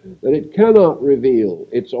 that it cannot reveal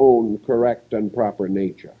its own correct and proper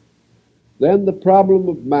nature, then the problem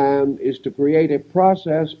of man is to create a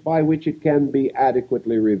process by which it can be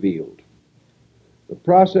adequately revealed. The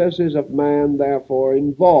processes of man, therefore,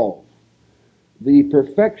 involve the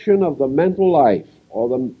perfection of the mental life, or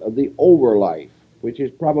the over-life, which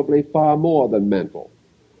is probably far more than mental,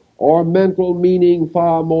 or mental meaning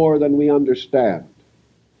far more than we understand.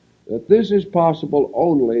 That this is possible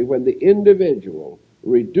only when the individual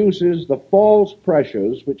reduces the false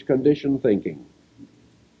pressures which condition thinking.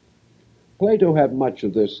 Plato had much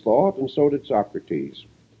of this thought, and so did Socrates.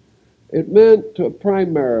 It meant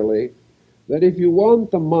primarily that if you want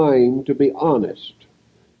the mind to be honest,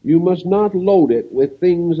 you must not load it with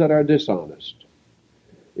things that are dishonest.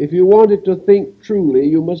 If you want it to think truly,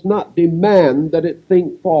 you must not demand that it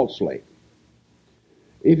think falsely.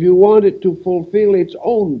 If you want it to fulfill its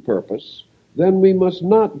own purpose, then we must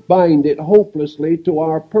not bind it hopelessly to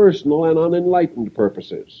our personal and unenlightened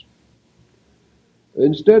purposes.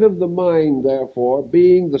 Instead of the mind, therefore,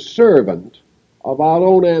 being the servant of our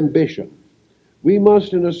own ambition, we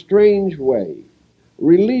must, in a strange way,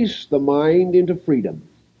 release the mind into freedom.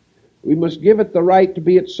 We must give it the right to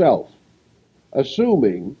be itself,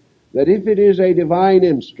 assuming that if it is a divine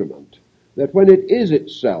instrument, that when it is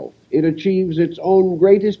itself, it achieves its own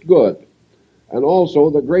greatest good, and also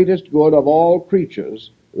the greatest good of all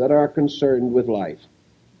creatures that are concerned with life.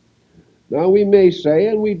 Now we may say,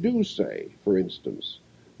 and we do say, for instance,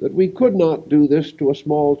 that we could not do this to a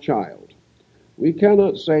small child. We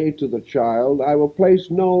cannot say to the child, I will place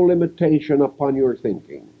no limitation upon your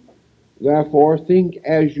thinking. Therefore, think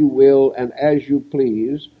as you will and as you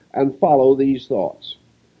please, and follow these thoughts.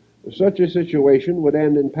 Such a situation would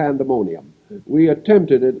end in pandemonium. We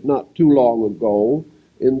attempted it not too long ago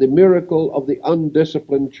in the miracle of the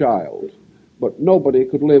undisciplined child, but nobody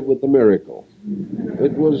could live with the miracle.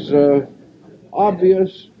 It was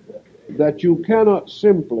obvious that you cannot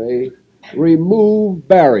simply remove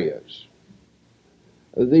barriers.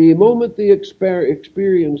 The moment the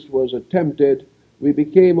experience was attempted, we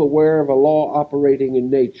became aware of a law operating in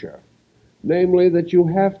nature, namely that you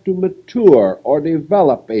have to mature or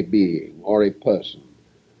develop a being or a person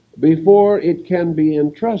before it can be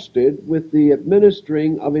entrusted with the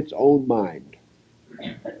administering of its own mind.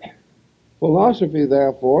 Philosophy,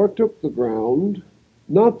 therefore, took the ground,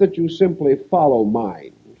 not that you simply follow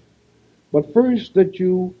mind, but first that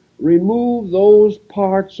you remove those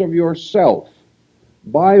parts of yourself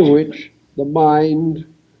by which the mind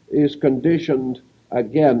is conditioned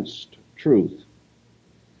against truth.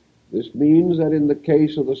 This means that in the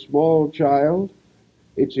case of the small child,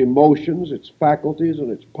 its emotions, its faculties,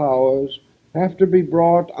 and its powers have to be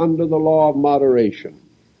brought under the law of moderation.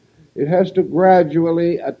 It has to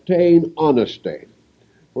gradually attain honesty,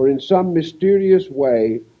 for in some mysterious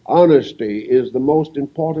way, honesty is the most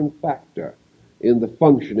important factor in the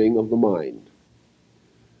functioning of the mind.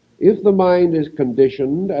 If the mind is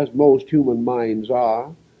conditioned, as most human minds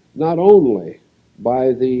are, not only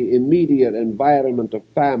by the immediate environment of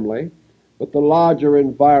family, but the larger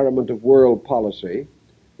environment of world policy,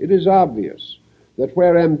 it is obvious that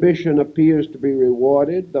where ambition appears to be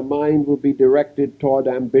rewarded, the mind will be directed toward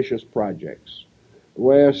ambitious projects.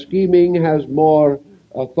 Where scheming has more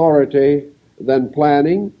authority than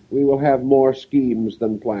planning, we will have more schemes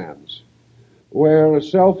than plans. Where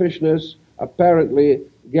selfishness apparently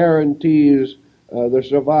guarantees the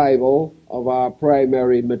survival of our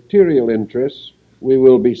primary material interests, we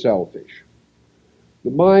will be selfish.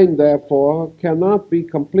 The mind, therefore, cannot be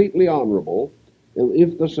completely honorable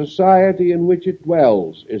if the society in which it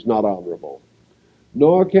dwells is not honorable,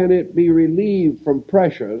 nor can it be relieved from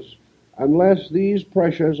pressures unless these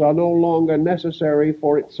pressures are no longer necessary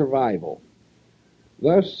for its survival.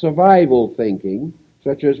 Thus, survival thinking,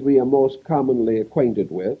 such as we are most commonly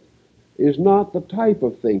acquainted with, is not the type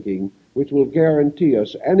of thinking which will guarantee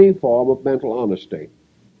us any form of mental honesty.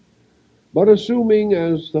 But assuming,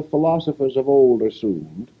 as the philosophers of old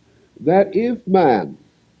assumed, that if man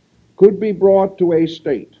could be brought to a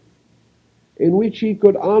state in which he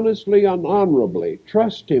could honestly and honorably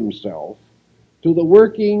trust himself to the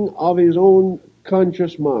working of his own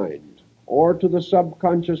conscious mind or to the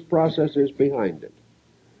subconscious processes behind it,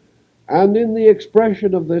 and in the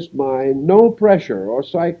expression of this mind no pressure or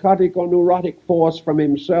psychotic or neurotic force from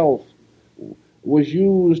himself was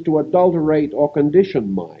used to adulterate or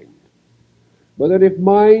condition mind, but that if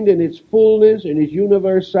mind in its fullness, in its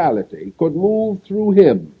universality, could move through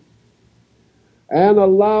him and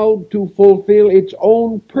allowed to fulfill its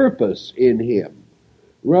own purpose in him,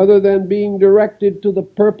 rather than being directed to the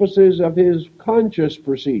purposes of his conscious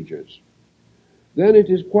procedures, then it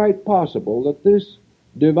is quite possible that this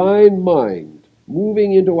divine mind,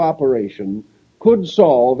 moving into operation, could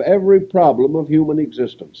solve every problem of human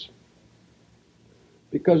existence.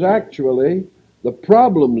 Because actually, the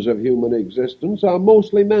problems of human existence are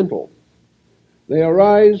mostly mental. They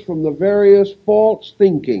arise from the various false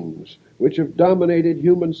thinkings which have dominated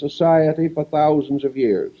human society for thousands of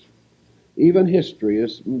years. Even history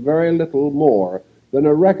is very little more than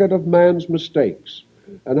a record of man's mistakes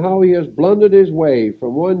and how he has blundered his way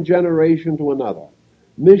from one generation to another,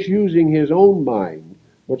 misusing his own mind,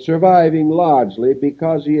 but surviving largely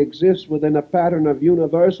because he exists within a pattern of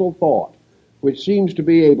universal thought which seems to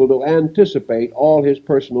be able to anticipate all his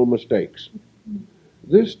personal mistakes.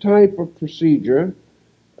 This type of procedure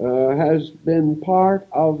has been part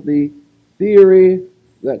of the theory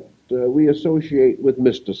that we associate with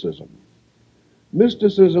mysticism.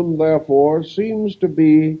 Mysticism, therefore, seems to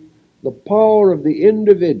be the power of the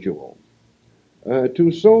individual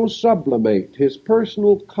to so sublimate his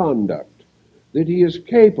personal conduct that he is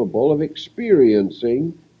capable of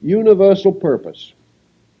experiencing universal purpose.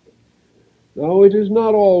 Now, it is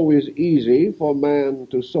not always easy for man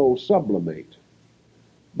to so sublimate,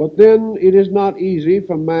 but then it is not easy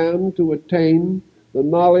for man to attain the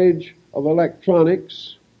knowledge of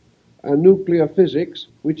electronics and nuclear physics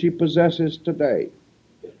which he possesses today.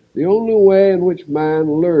 The only way in which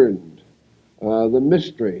man learned the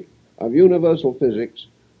mystery of universal physics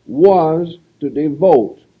was to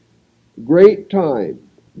devote great time,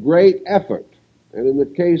 great effort, and in the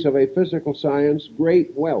case of a physical science,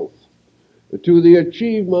 great wealth, to the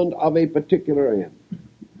achievement of a particular end.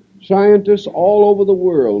 Scientists all over the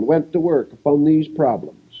world went to work upon these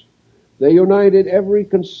problems. They united every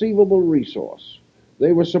conceivable resource.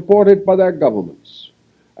 They were supported by their governments,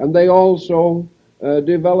 and they also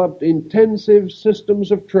developed intensive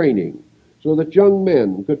systems of training so that young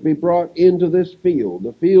men could be brought into this field,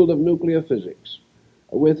 the field of nuclear physics,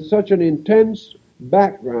 with such an intense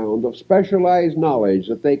background of specialized knowledge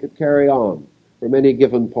that they could carry on from any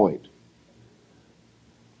given point.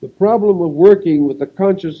 The problem of working with the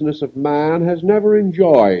consciousness of man has never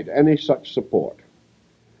enjoyed any such support.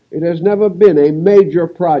 It has never been a major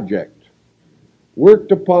project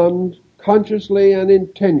worked upon consciously and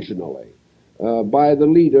intentionally by the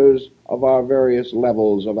leaders of our various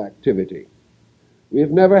levels of activity. We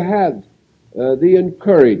have never had the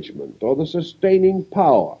encouragement or the sustaining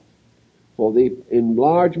power for the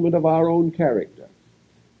enlargement of our own character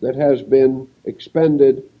that has been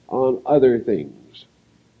expended on other things.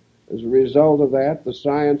 As a result of that, the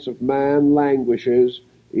science of man languishes,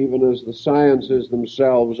 even as the sciences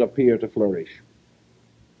themselves appear to flourish.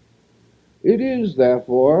 It is,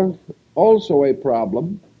 therefore, also a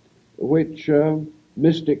problem which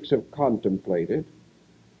mystics have contemplated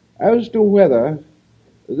as to whether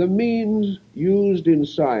the means used in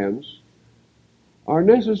science are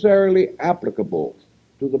necessarily applicable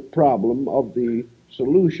to the problem of the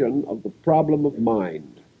solution of the problem of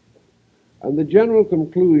mind. And the general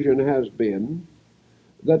conclusion has been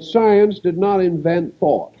that science did not invent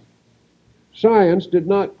thought. Science did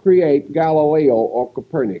not create Galileo or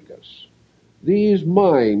Copernicus. These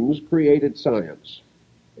minds created science.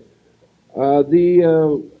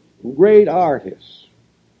 The great artists,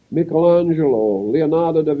 Michelangelo,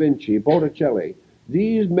 Leonardo da Vinci, Botticelli,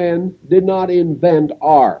 these men did not invent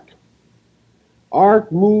art.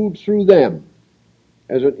 Art moved through them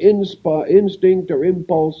as an instinct or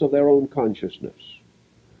impulse of their own consciousness.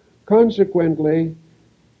 Consequently,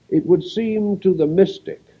 it would seem to the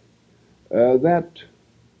mystic that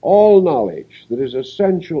all knowledge that is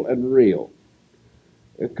essential and real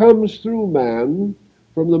comes through man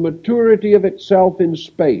from the maturity of itself in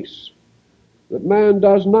space, that man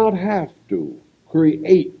does not have to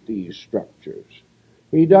create these structures.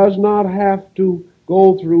 He does not have to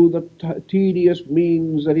go through the tedious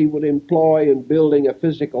means that he would employ in building a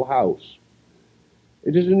physical house.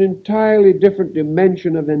 It is an entirely different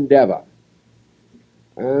dimension of endeavor.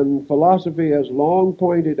 And philosophy has long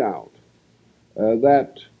pointed out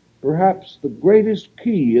that perhaps the greatest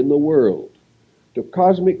key in the world to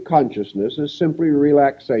cosmic consciousness is simply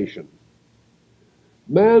relaxation.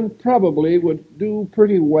 Man probably would do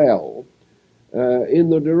pretty well in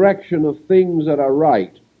the direction of things that are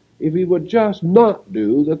right if he would just not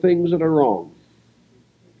do the things that are wrong.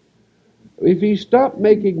 If he stopped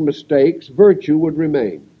making mistakes, virtue would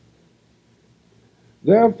remain.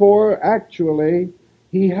 Therefore, actually,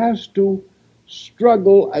 he has to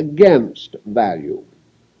struggle against value.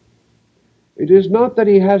 It is not that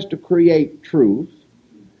he has to create truth.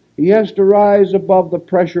 He has to rise above the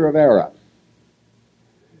pressure of error.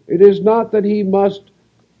 It is not that he must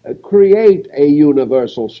create a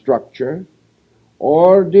universal structure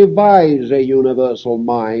or devise a universal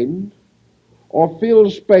mind or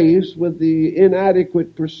fill space with the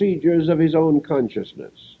inadequate procedures of his own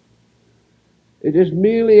consciousness. It is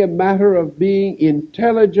merely a matter of being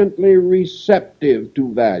intelligently receptive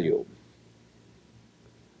to value.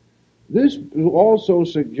 This also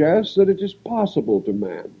suggests that it is possible to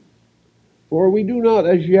man, for we do not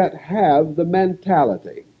as yet have the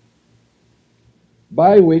mentality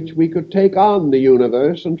by which we could take on the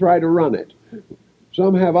universe and try to run it.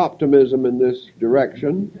 Some have optimism in this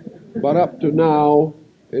direction, but up to now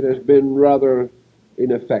it has been rather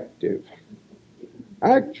ineffective.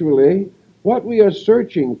 Actually, what we are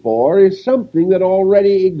searching for is something that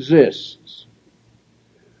already exists.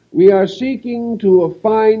 We are seeking to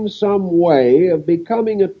find some way of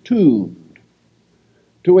becoming attuned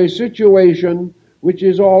to a situation which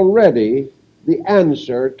is already the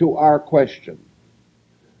answer to our question.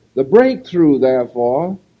 The breakthrough,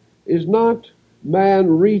 therefore, is not man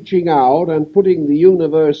reaching out and putting the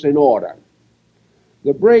universe in order.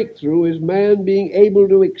 The breakthrough is man being able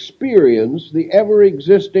to experience the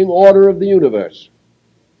ever-existing order of the universe.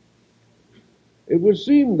 It would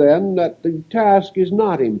seem then that the task is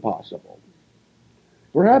not impossible.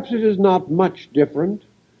 Perhaps it is not much different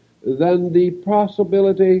than the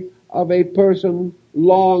possibility of a person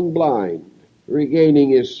long blind regaining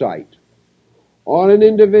his sight, or an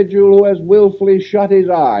individual who has willfully shut his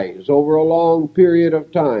eyes over a long period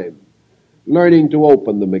of time, learning to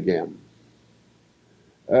open them again.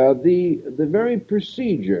 The very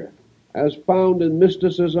procedure, as found in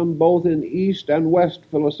mysticism both in East and West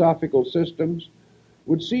philosophical systems,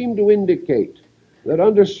 would seem to indicate that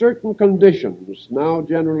under certain conditions, now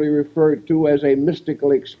generally referred to as a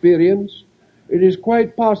mystical experience, it is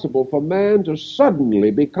quite possible for man to suddenly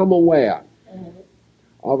become aware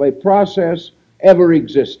of a process ever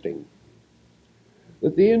existing,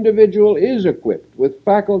 that the individual is equipped with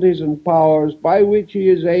faculties and powers by which he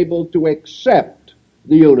is able to accept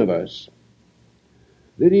the universe,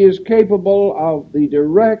 that he is capable of the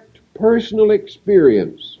direct personal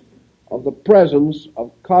experience of the presence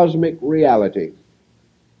of cosmic reality.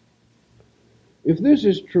 If this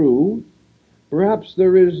is true, perhaps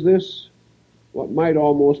there is this, what might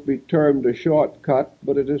almost be termed a shortcut,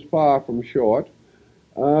 but it is far from short,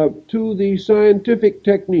 to the scientific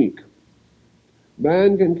technique.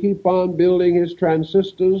 Man can keep on building his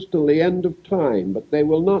transistors till the end of time, but they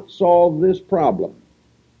will not solve this problem.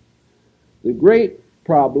 The great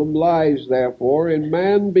problem lies, therefore, in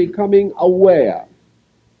man becoming aware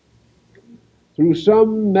through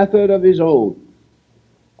some method of his own,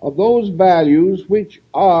 of those values which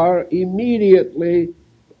are immediately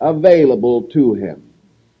available to him,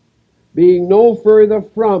 being no further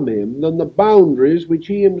from him than the boundaries which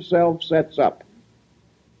he himself sets up.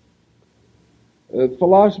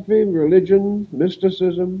 Philosophy, religion,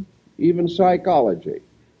 mysticism, even psychology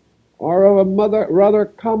are of a rather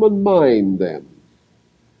common mind, then,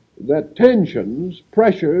 that tensions,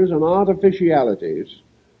 pressures, and artificialities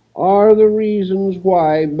are the reasons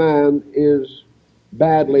why man is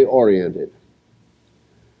badly oriented.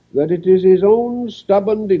 That it is his own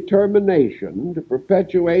stubborn determination to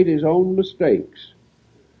perpetuate his own mistakes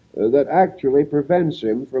that actually prevents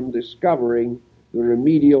him from discovering the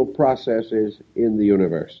remedial processes in the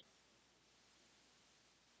universe.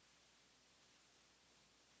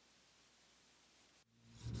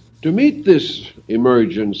 To meet this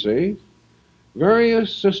emergency,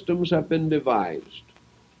 various systems have been devised,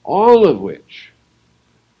 all of which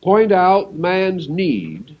point out man's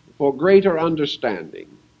need for greater understanding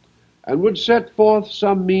and would set forth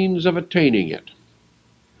some means of attaining it.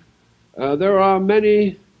 There are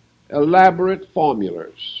many elaborate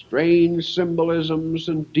formulas, strange symbolisms,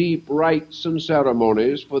 and deep rites and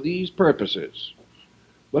ceremonies for these purposes.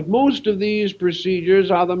 But most of these procedures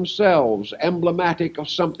are themselves emblematic of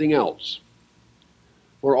something else.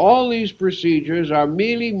 For all these procedures are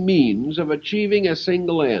merely means of achieving a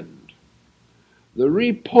single end, the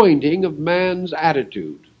repointing of man's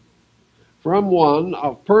attitude from one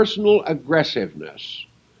of personal aggressiveness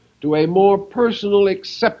to a more personal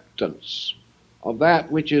acceptance of that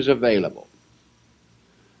which is available.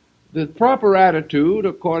 The proper attitude,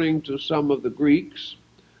 according to some of the Greeks,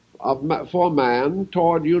 for man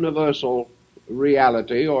toward universal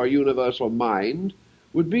reality or universal mind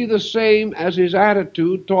would be the same as his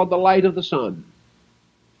attitude toward the light of the sun.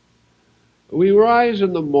 We rise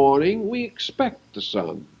in the morning, we expect the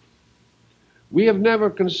sun. We have never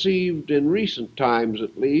conceived, in recent times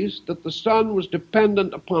at least, that the sun was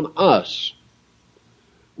dependent upon us.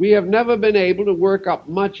 We have never been able to work up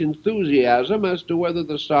much enthusiasm as to whether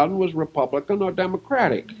the sun was Republican or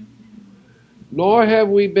Democratic. Nor have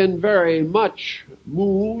we been very much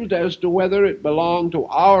moved as to whether it belonged to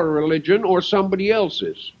our religion or somebody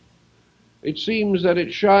else's. It seems that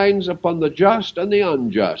it shines upon the just and the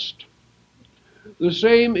unjust. The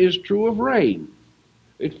same is true of rain.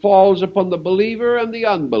 It falls upon the believer and the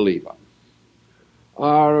unbeliever.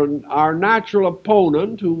 Our natural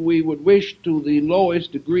opponent, whom we would wish to the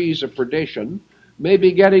lowest degrees of perdition, may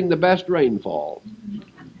be getting the best rainfall.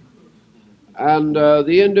 And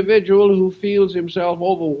the individual who feels himself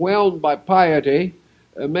overwhelmed by piety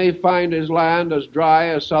may find his land as dry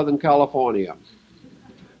as Southern California.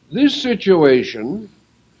 This situation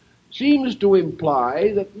seems to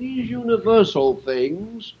imply that these universal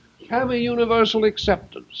things have a universal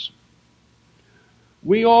acceptance.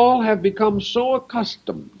 We all have become so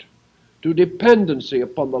accustomed to dependency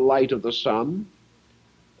upon the light of the sun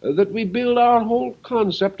that we build our whole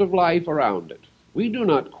concept of life around it. We do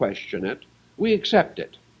not question it. We accept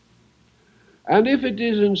it. And if it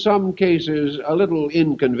is in some cases a little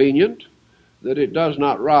inconvenient that it does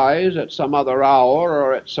not rise at some other hour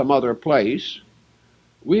or at some other place,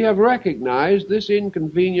 we have recognized this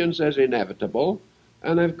inconvenience as inevitable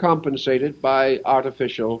and have compensated by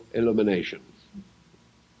artificial illumination.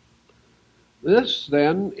 This,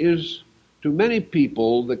 then, is to many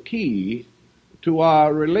people the key to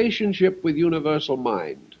our relationship with universal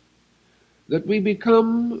mind, that we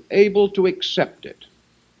become able to accept it,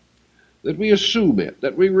 that we assume it,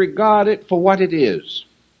 that we regard it for what it is,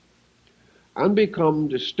 and become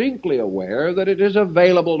distinctly aware that it is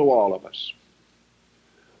available to all of us.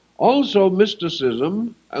 Also,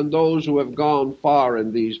 mysticism and those who have gone far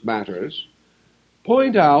in these matters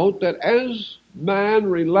point out that as man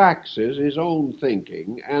relaxes his own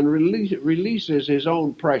thinking and releases his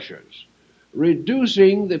own pressures,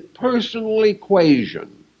 reducing the personal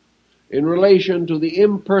equation in relation to the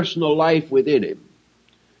impersonal life within him,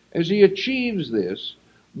 as he achieves this,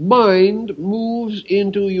 mind moves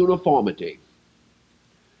into uniformity.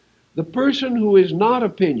 The person who is not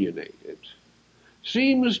opinionated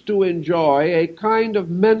seems to enjoy a kind of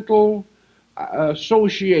mental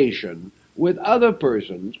association with other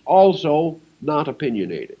persons also not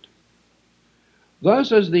opinionated.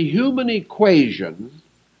 Thus, as the human equation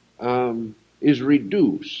is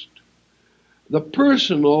reduced, the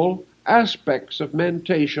personal aspects of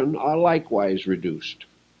mentation are likewise reduced.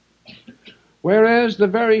 Whereas the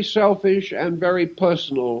very selfish and very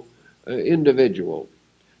personal individual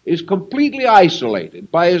is completely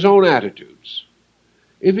isolated by his own attitudes,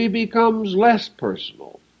 if he becomes less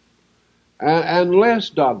personal and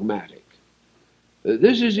less dogmatic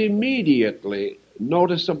This is immediately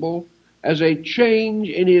noticeable as a change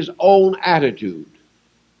in his own attitude,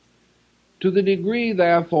 to the degree,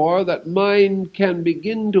 therefore, that mind can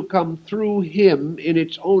begin to come through him in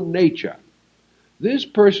its own nature. This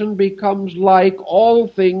person becomes like all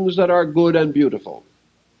things that are good and beautiful.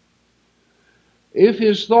 If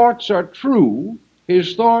his thoughts are true,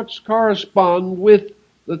 his thoughts correspond with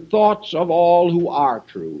the thoughts of all who are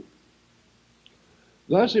true.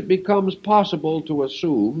 Thus it becomes possible to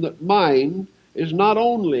assume that mind is not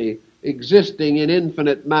only existing in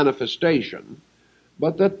infinite manifestation,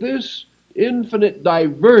 but that this infinite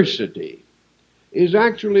diversity is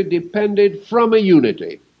actually depended from a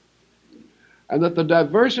unity, and that the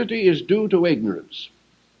diversity is due to ignorance.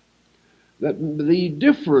 That the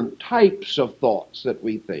different types of thoughts that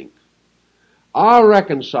we think are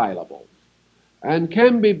reconcilable and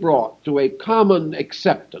can be brought to a common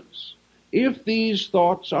acceptance if these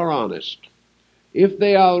thoughts are honest, if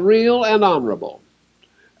they are real and honorable,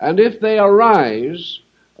 and if they arise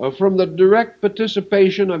from the direct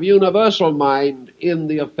participation of universal mind in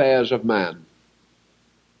the affairs of man.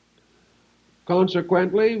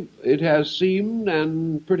 Consequently, it has seemed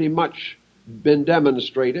and pretty much been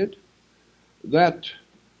demonstrated that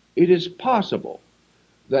it is possible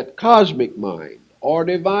that cosmic mind or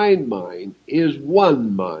divine mind is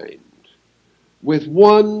one mind with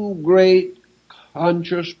one great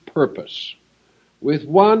conscious purpose, with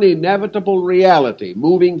one inevitable reality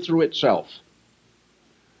moving through itself,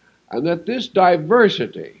 and that this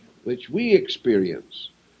diversity which we experience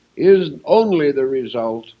is only the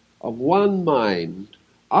result of one mind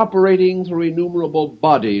operating through innumerable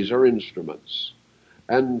bodies or instruments,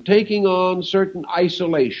 and taking on certain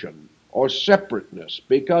isolation or separateness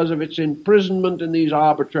because of its imprisonment in these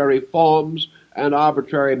arbitrary forms and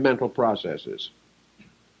arbitrary mental processes.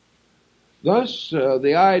 Thus,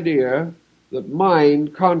 the idea that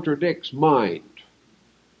mind contradicts mind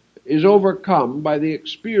is overcome by the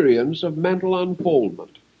experience of mental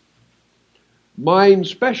unfoldment. Mind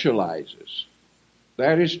specializes.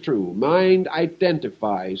 That is true. Mind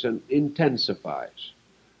identifies and intensifies.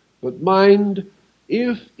 But mind,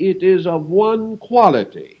 if it is of one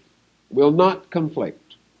quality, will not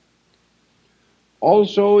conflict.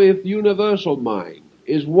 Also, if universal mind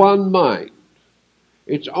is one mind,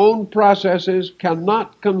 its own processes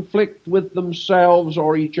cannot conflict with themselves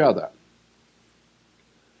or each other.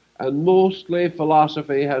 And mostly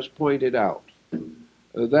philosophy has pointed out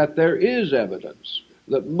that there is evidence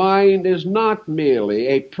that mind is not merely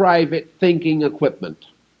a private thinking equipment,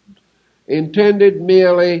 intended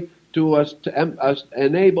merely to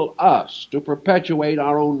enable us to perpetuate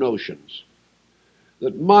our own notions.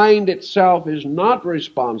 That mind itself is not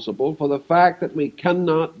responsible for the fact that we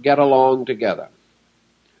cannot get along together.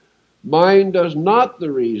 Mind is not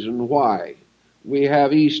the reason why we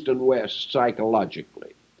have East and West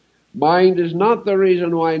psychologically. Mind is not the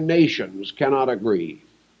reason why nations cannot agree.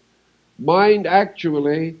 Mind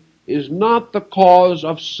actually is not the cause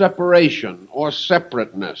of separation or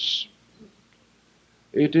separateness.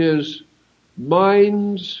 It is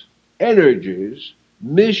mind's energies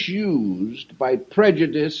misused by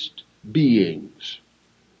prejudiced beings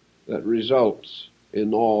that results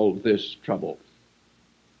in all this trouble.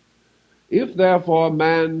 If therefore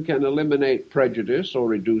man can eliminate prejudice or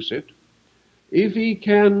reduce it, if he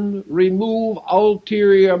can remove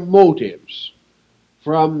ulterior motives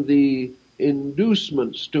from the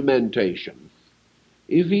inducements to mentation,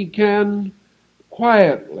 if he can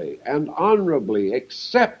quietly and honorably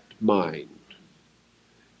accept mind,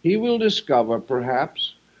 he will discover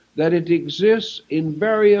perhaps that it exists in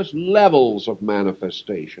various levels of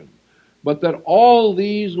manifestation, but that all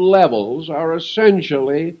these levels are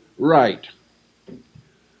essentially right.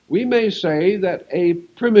 We may say that a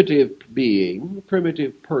primitive being,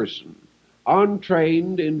 primitive person,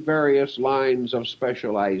 untrained in various lines of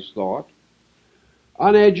specialized thought,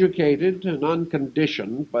 uneducated and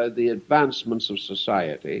unconditioned by the advancements of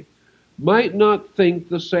society, might not think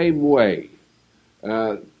the same way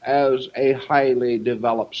as a highly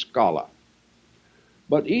developed scholar.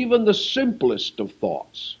 But even the simplest of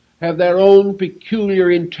thoughts have their own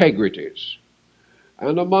peculiar integrities.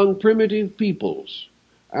 And among primitive peoples,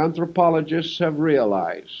 anthropologists have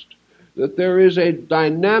realized that there is a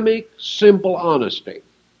dynamic, simple honesty.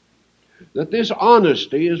 That this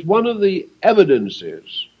honesty is one of the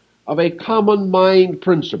evidences of a common mind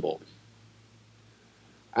principle.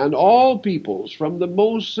 And all peoples, from the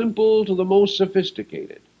most simple to the most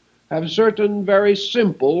sophisticated, have certain very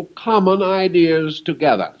simple common ideas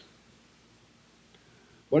together.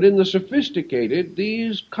 But in the sophisticated,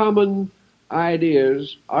 these common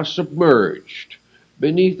ideas are submerged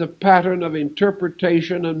beneath a pattern of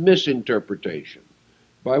interpretation and misinterpretation,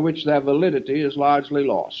 by which their validity is largely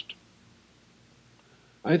lost.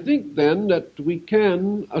 I think then that we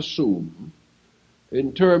can assume,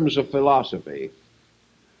 in terms of philosophy,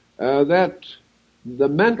 that the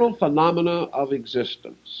mental phenomena of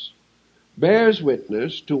existence bears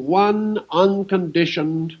witness to one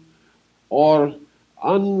unconditioned or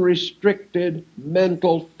unrestricted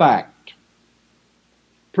mental fact,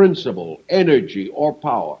 principle, energy, or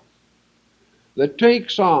power that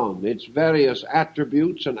takes on its various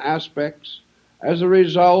attributes and aspects as a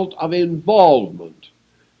result of involvement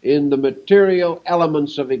in the material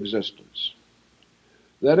elements of existence.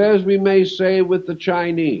 That, as we may say with the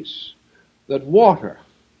Chinese, that water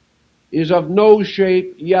is of no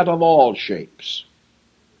shape yet of all shapes,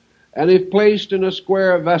 and if placed in a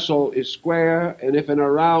square vessel is square, and if in a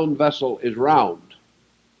round vessel is round.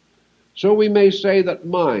 So we may say that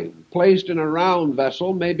mind, placed in a round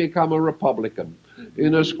vessel, may become a Republican,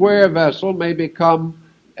 in a square vessel may become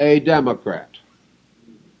a Democrat.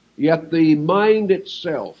 Yet the mind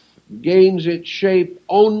itself gains its shape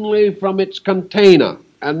only from its container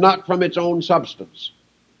and not from its own substance.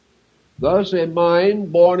 Thus, a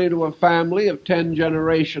mind born into a family of 10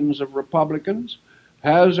 generations of Republicans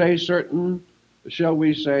has a certain, shall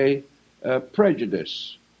we say,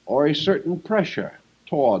 prejudice or a certain pressure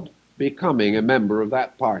toward becoming a member of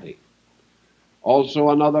that party. Also,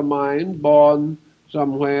 another mind born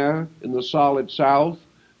somewhere in the solid South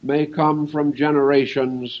may come from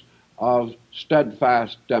generations of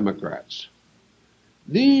steadfast Democrats.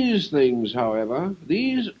 These things, however,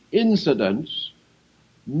 these incidents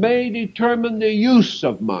may determine the use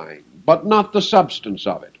of mind, but not the substance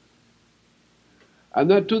of it. And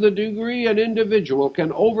that to the degree an individual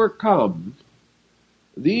can overcome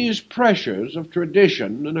these pressures of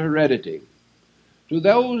tradition and heredity, to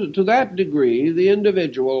that degree the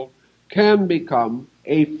individual can become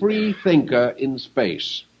a free thinker in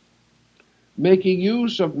space, making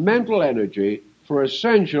use of mental energy for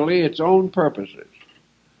essentially its own purposes.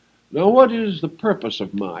 Now, what is the purpose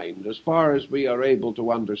of mind as far as we are able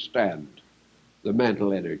to understand the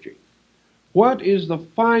mental energy? What is the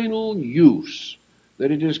final use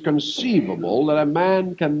that it is conceivable that a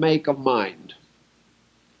man can make of mind?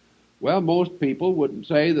 Well, most people would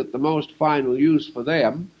say that the most final use for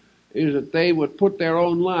them is that they would put their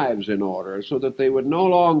own lives in order so that they would no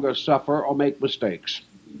longer suffer or make mistakes.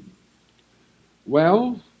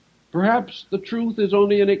 Well, perhaps the truth is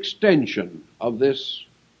only an extension of this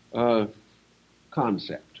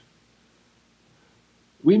concept.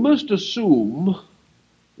 We must assume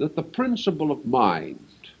that the principle of mind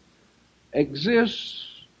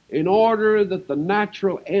exists in order that the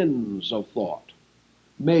natural ends of thought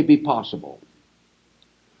may be possible.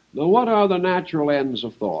 Now, what are the natural ends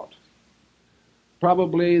of thought?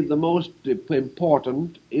 Probably the most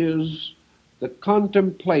important is the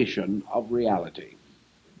contemplation of reality,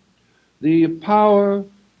 the power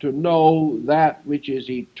to know that which is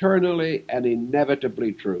eternally and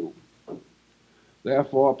inevitably true.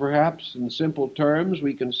 Therefore, perhaps in simple terms,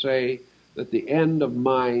 we can say that the end of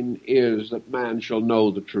mind is that man shall know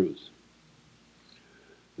the truth.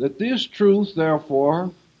 That this truth,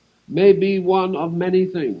 therefore, may be one of many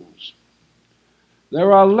things.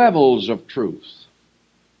 There are levels of truth,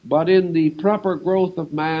 but in the proper growth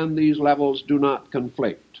of man, these levels do not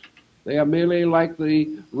conflict. They are merely like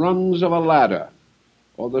the rungs of a ladder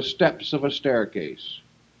or the steps of a staircase.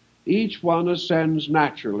 Each one ascends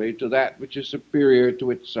naturally to that which is superior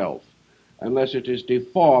to itself, unless it is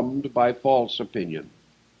deformed by false opinion.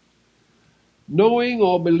 Knowing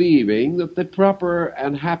or believing that the proper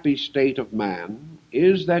and happy state of man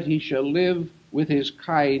is that he shall live with his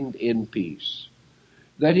kind in peace,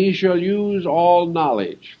 that he shall use all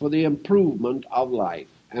knowledge for the improvement of life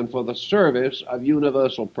and for the service of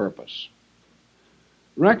universal purpose.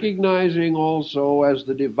 Recognizing also, as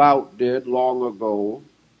the devout did long ago,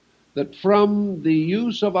 that from the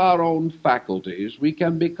use of our own faculties we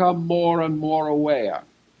can become more and more aware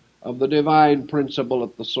of the divine principle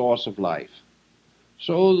at the source of life,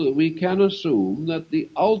 so that we can assume that the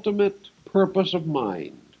ultimate purpose of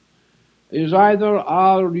mind is either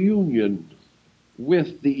our union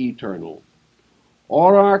with the eternal,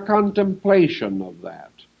 or our contemplation of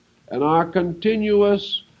that, and our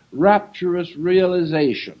continuous rapturous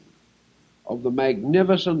realization of the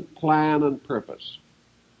magnificent plan and purpose,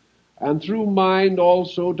 and through mind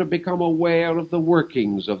also to become aware of the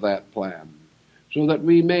workings of that plan, so that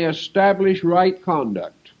we may establish right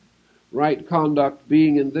conduct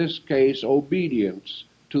being in this case obedience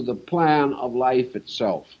to the plan of life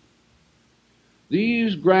itself.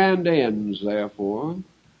 These grand ends, therefore,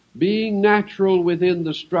 being natural within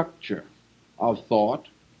the structure of thought,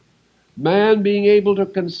 man being able to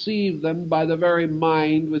conceive them by the very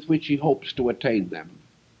mind with which he hopes to attain them,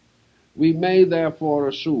 we may therefore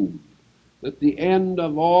assume that the end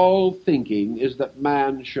of all thinking is that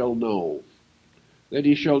man shall know, that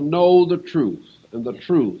he shall know the truth, and the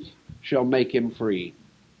truth shall make him free.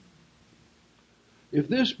 If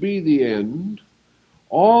this be the end,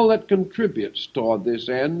 all that contributes toward this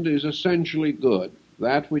end is essentially good.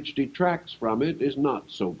 That which detracts from it is not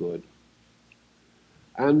so good.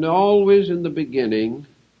 And always in the beginning,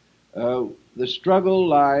 the struggle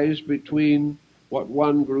lies between what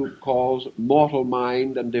one group calls mortal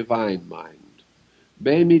mind and divine mind.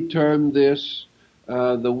 Bamey termed this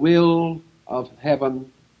the will of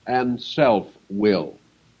heaven and self-will.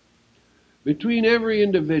 Between every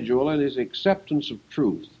individual and his acceptance of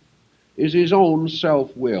truth is his own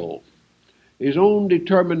self-will, his own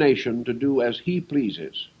determination to do as he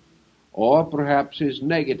pleases, or perhaps his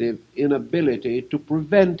negative inability to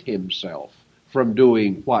prevent himself from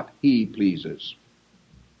doing what he pleases.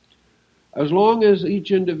 As long as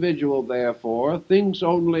each individual, therefore, thinks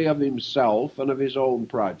only of himself and of his own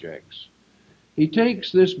projects, he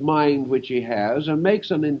takes this mind which he has and makes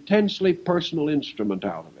an intensely personal instrument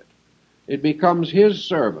out of it. It becomes his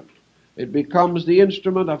servant. It becomes the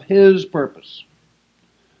instrument of his purpose.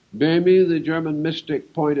 Böhme, the German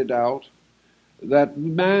mystic, pointed out that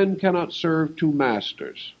man cannot serve two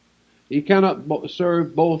masters. He cannot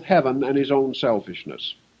serve both heaven and his own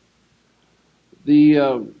selfishness.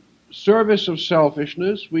 The service of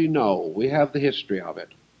selfishness, we know. We have the history of it.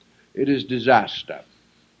 It is disaster.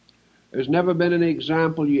 There's never been an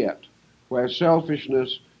example yet where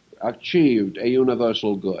selfishness achieved a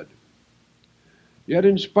universal good. Yet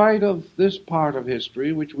in spite of this part of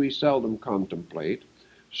history, which we seldom contemplate,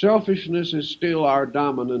 selfishness is still our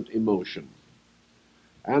dominant emotion.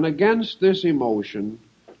 And against this emotion,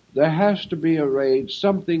 there has to be arrayed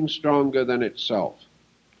something stronger than itself.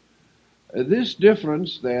 This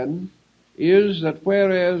difference, then, is that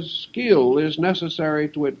whereas skill is necessary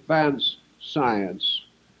to advance science,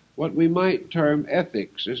 what we might term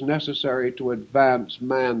ethics is necessary to advance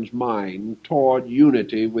man's mind toward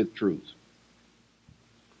unity with truth.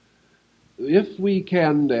 If we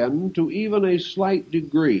can then, to even a slight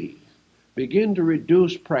degree, begin to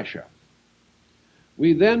reduce pressure,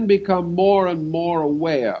 we then become more and more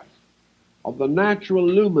aware of the natural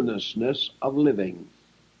luminousness of living.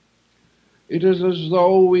 It is as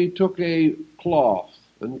though we took a cloth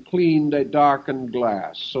and cleaned a darkened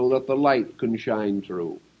glass so that the light can shine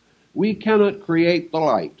through. We cannot create the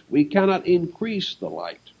light. We cannot increase the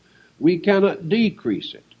light. We cannot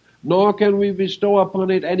decrease it. Nor can we bestow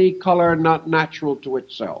upon it any color not natural to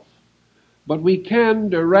itself. But we can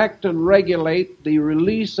direct and regulate the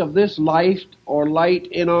release of this light or light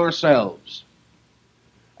in ourselves.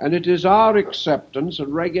 And it is our acceptance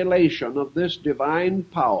and regulation of this divine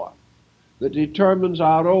power that determines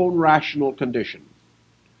our own rational condition,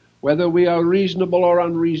 whether we are reasonable or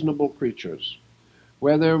unreasonable creatures,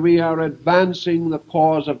 whether we are advancing the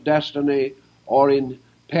cause of destiny or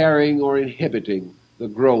impairing or inhibiting the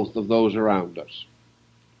growth of those around us.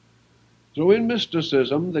 So in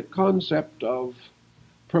mysticism, the concept of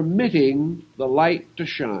permitting the light to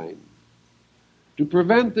shine, to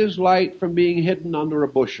prevent this light from being hidden under a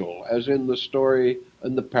bushel, as in the story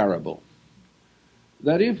and the parable,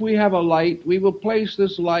 that if we have a light, we will place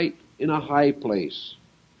this light in a high place,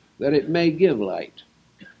 that it may give light.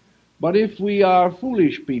 But if we are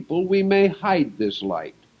foolish people, we may hide this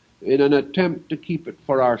light in an attempt to keep it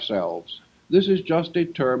for ourselves. This is just a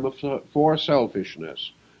term for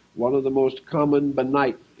selfishness, one of the most common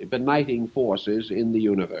benighting forces in the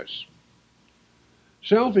universe.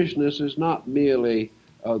 Selfishness is not merely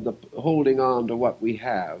the holding on to what we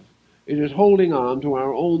have. It is holding on to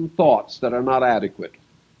our own thoughts that are not adequate.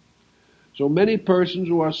 So many persons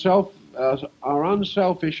who are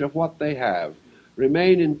unselfish of what they have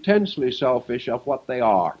remain intensely selfish of what they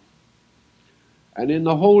are, and in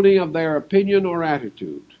the holding of their opinion or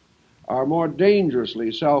attitude are more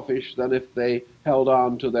dangerously selfish than if they held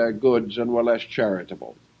on to their goods and were less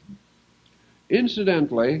charitable.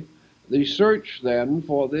 Incidentally, the search then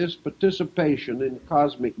for this participation in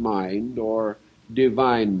cosmic mind or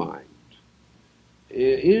divine mind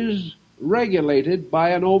is regulated by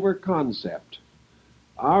an overconcept.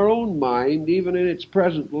 Our own mind, even in its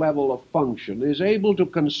present level of function, is able to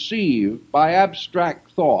conceive by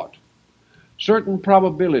abstract thought certain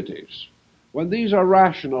probabilities. When these are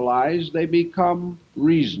rationalized, they become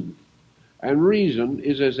reason. And reason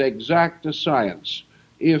is as exact as science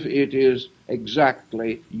if it is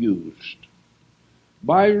exactly used.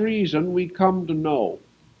 By reason we come to know.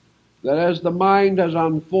 that as the mind has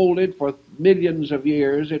unfolded for millions of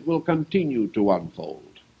years, it will continue to unfold.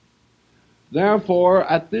 Therefore,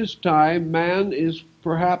 at this time, man is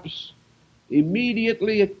perhaps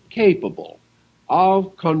immediately capable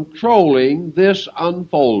of controlling this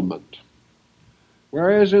unfoldment.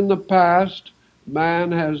 Whereas in the past,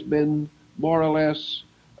 man has been more or less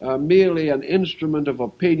merely an instrument of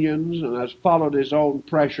opinions and has followed his own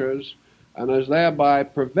pressures and has thereby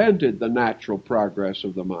prevented the natural progress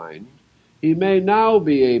of the mind, he may now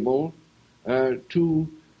be able to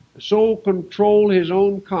so control his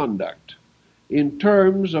own conduct in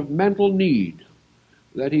terms of mental need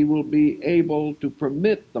that he will be able to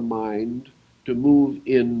permit the mind to move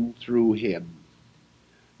in through him.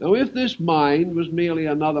 Now, if this mind was merely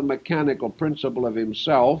another mechanical principle of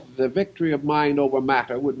himself, the victory of mind over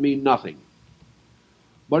matter would mean nothing.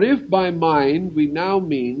 But if by mind we now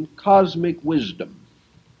mean cosmic wisdom,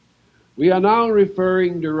 we are now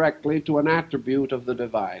referring directly to an attribute of the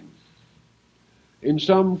divine. In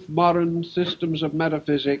some modern systems of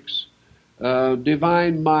metaphysics,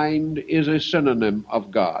 divine mind is a synonym of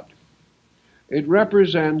God. It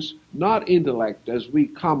represents not intellect as we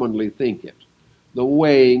commonly think it, the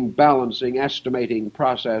weighing, balancing, estimating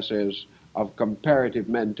processes of comparative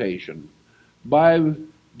mentation. By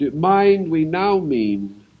mind we now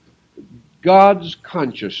mean God's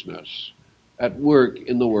consciousness at work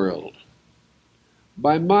in the world.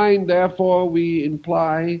 By mind, therefore, we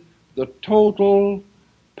imply the total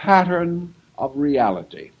pattern of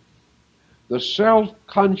reality, the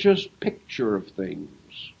self-conscious picture of things.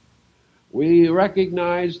 We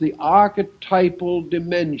recognize the archetypal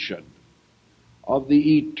dimension of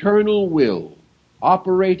the eternal will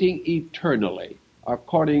operating eternally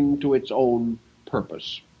according to its own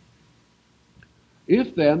purpose.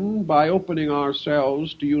 If then, by opening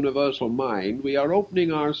ourselves to universal mind, we are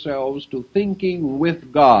opening ourselves to thinking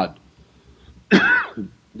with God,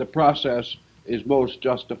 the process is most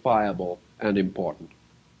justifiable and important.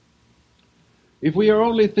 If we are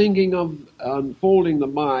only thinking of unfolding the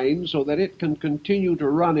mind so that it can continue to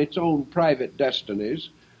run its own private destinies,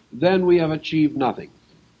 then we have achieved nothing.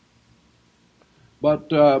 But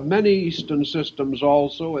many Eastern systems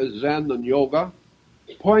also, as Zen and Yoga,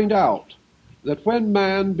 point out that when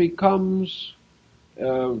man becomes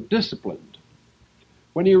disciplined,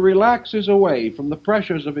 when he relaxes away from the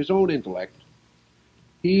pressures of his own intellect,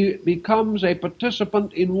 he becomes a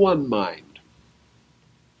participant in one mind.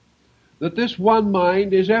 That this one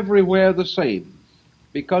mind is everywhere the same,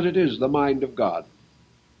 because it is the mind of God.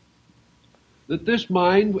 That this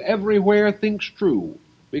mind everywhere thinks true,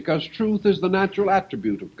 because truth is the natural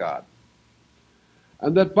attribute of God.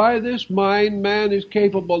 And that by this mind, man is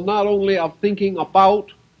capable not only of thinking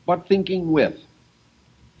about, but thinking with.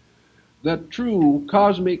 That true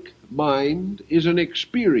cosmic mind is an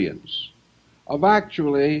experience of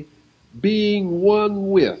actually being one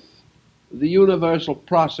with the universal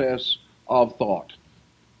process of thought.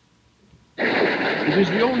 It is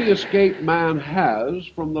the only escape man has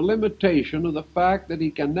from the limitation of the fact that he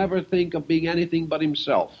can never think of being anything but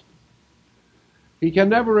himself. He can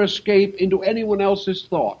never escape into anyone else's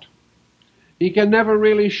thought. He can never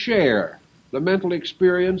really share the mental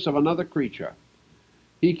experience of another creature.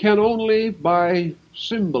 He can only, by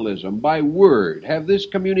symbolism, by word, have this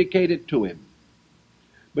communicated to him.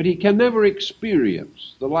 But he can never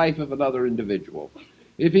experience the life of another individual.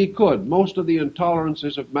 If he could, most of the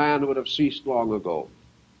intolerances of man would have ceased long ago.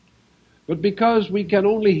 But because we can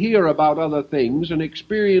only hear about other things and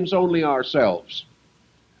experience only ourselves,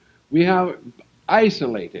 we have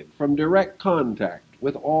isolated from direct contact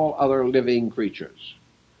with all other living creatures.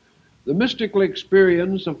 The mystical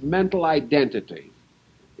experience of mental identity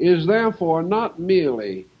is therefore not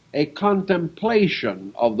merely a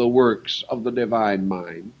contemplation of the works of the divine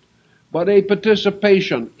mind, but a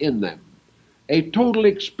participation in them, a total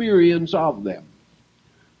experience of them,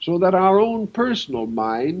 so that our own personal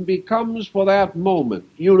mind becomes for that moment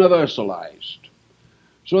universalized,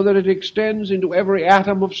 so that it extends into every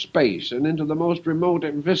atom of space and into the most remote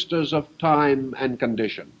vistas of time and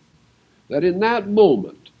condition. That in that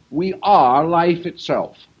moment we are life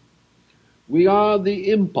itself. We are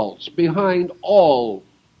the impulse behind all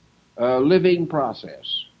living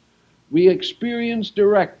process. We experience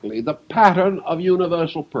directly the pattern of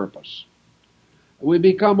universal purpose. We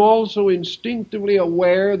become also instinctively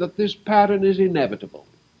aware that this pattern is inevitable,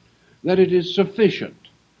 that it is sufficient,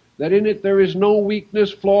 that in it there is no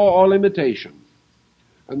weakness, flaw, or limitation,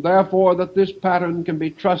 and therefore that this pattern can be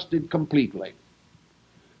trusted completely.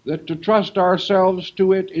 That to trust ourselves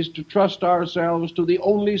to it is to trust ourselves to the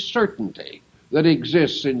only certainty that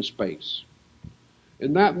exists in space.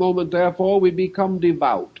 In that moment, therefore, we become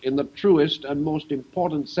devout in the truest and most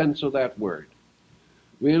important sense of that word.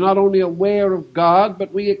 We are not only aware of God,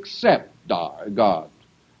 but we accept God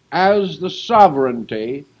as the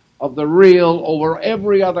sovereignty of the real over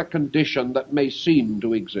every other condition that may seem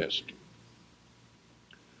to exist.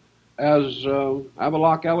 As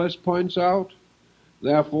Havelock Ellis points out,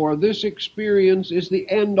 therefore, this experience is the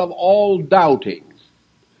end of all doubting.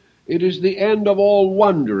 It is the end of all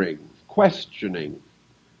wondering, questioning.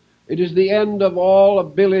 It is the end of all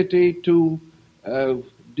ability to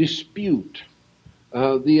dispute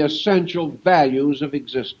the essential values of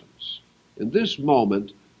existence. In this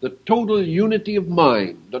moment, the total unity of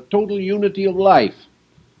mind, the total unity of life,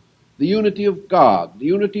 the unity of God, the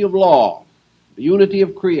unity of law, the unity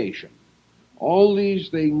of creation, all these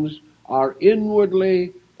things are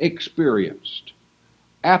inwardly experienced,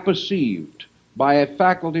 apperceived by a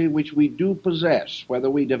faculty which we do possess, whether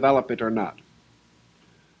we develop it or not.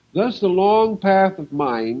 Thus the long path of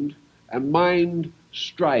mind and mind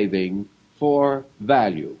striving for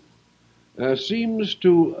value seems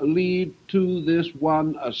to lead to this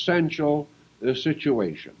one essential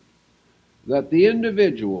situation, that the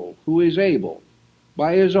individual who is able,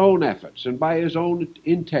 by his own efforts and by his own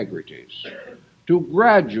integrities, to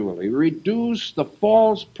gradually reduce the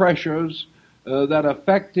false pressures that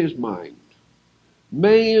affect his mind,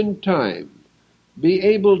 may in time be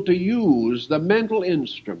able to use the mental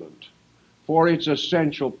instrument for its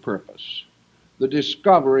essential purpose, the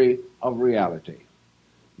discovery of reality,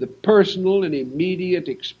 the personal and immediate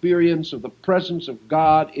experience of the presence of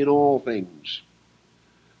God in all things.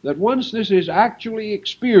 That once this is actually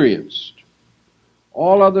experienced,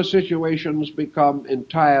 all other situations become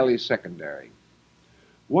entirely secondary.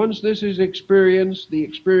 Once this is experienced, the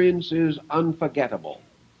experience is unforgettable.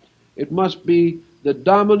 It must be the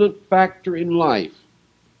dominant factor in life,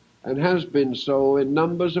 and has been so in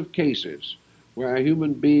numbers of cases where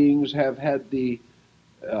human beings have had the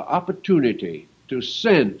opportunity to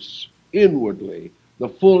sense inwardly the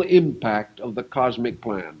full impact of the cosmic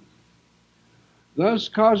plan. Thus,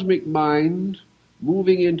 cosmic mind,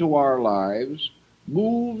 moving into our lives,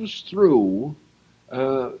 moves through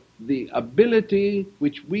the ability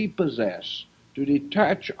which we possess to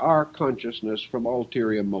detach our consciousness from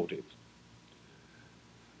ulterior motive.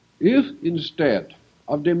 If instead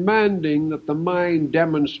of demanding that the mind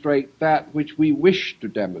demonstrate that which we wish to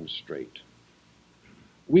demonstrate,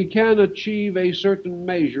 we can achieve a certain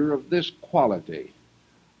measure of this quality,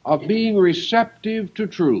 of being receptive to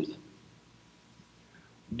truth,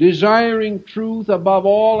 desiring truth above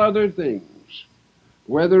all other things,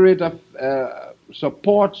 whether it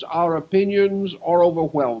supports our opinions or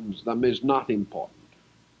overwhelms them is not important.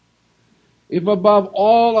 If above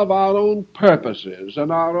all of our own purposes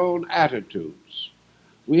and our own attitudes,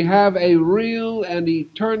 we have a real and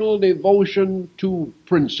eternal devotion to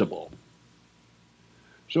principle,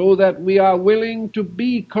 so that we are willing to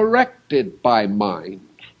be corrected by mind,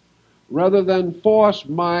 rather than force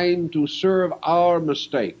mind to serve our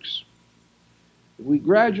mistakes. If we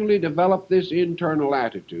gradually develop this internal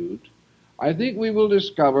attitude, I think we will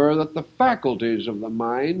discover that the faculties of the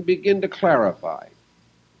mind begin to clarify.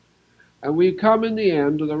 And we come in the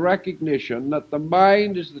end to the recognition that the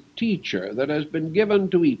mind is the teacher that has been given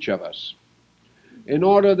to each of us in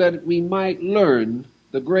order that we might learn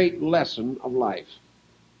the great lesson of life.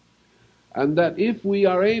 And that if we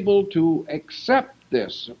are able to accept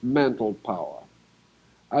this mental power,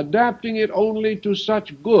 adapting it only to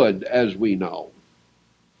such good as we know,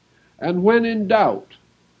 and when in doubt,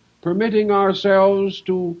 permitting ourselves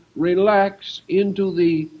to relax into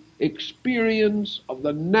the experience of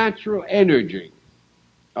the natural energy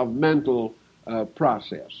of mental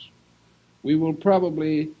process, we will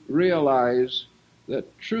probably realize that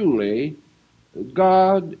truly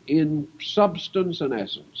God in substance and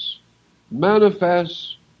essence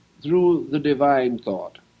manifests through the divine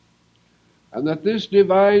thought, and that this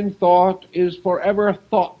divine thought is forever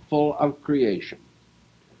thoughtful of creation,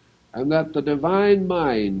 and that the divine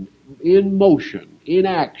mind in motion, in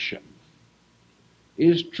action,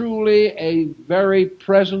 is truly a very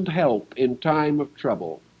present help in time of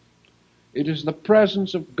trouble. It is the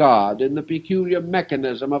presence of God in the peculiar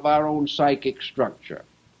mechanism of our own psychic structure.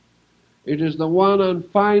 It is the one on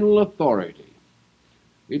final authority.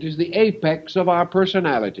 It is the apex of our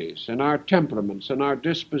personalities and our temperaments and our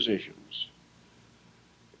dispositions.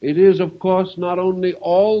 It is, of course, not only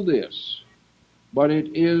all this, but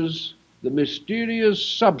it is the mysterious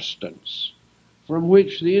substance from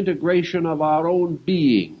which the integration of our own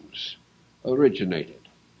beings originated.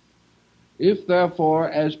 If, therefore,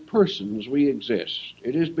 as persons we exist,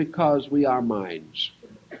 it is because we are minds.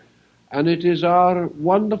 And it is our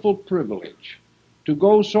wonderful privilege to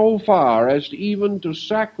go so far as even to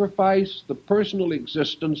sacrifice the personal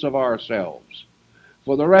existence of ourselves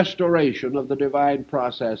for the restoration of the divine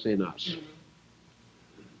process in us.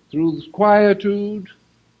 Through quietude,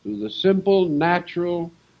 through the simple,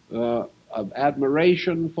 natural of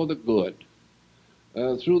admiration for the good,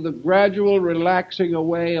 through the gradual relaxing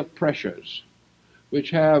away of pressures which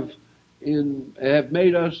have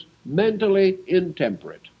made us mentally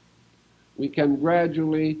intemperate, we can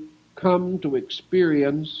gradually come to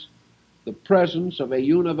experience the presence of a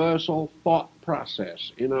universal thought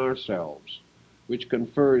process in ourselves, which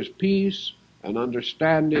confers peace and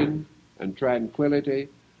understanding and tranquility,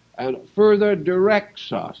 and further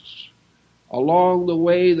directs us along the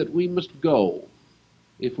way that we must go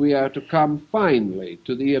if we are to come finally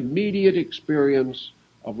to the immediate experience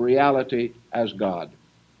of reality as God.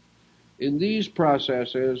 In these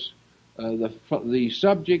processes, the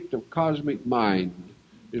subject of cosmic mind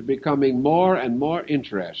is becoming more and more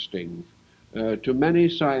interesting to many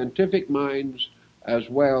scientific minds as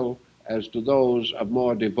well as to those of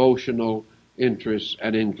more devotional interests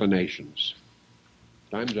and inclinations.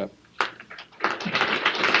 Time's up.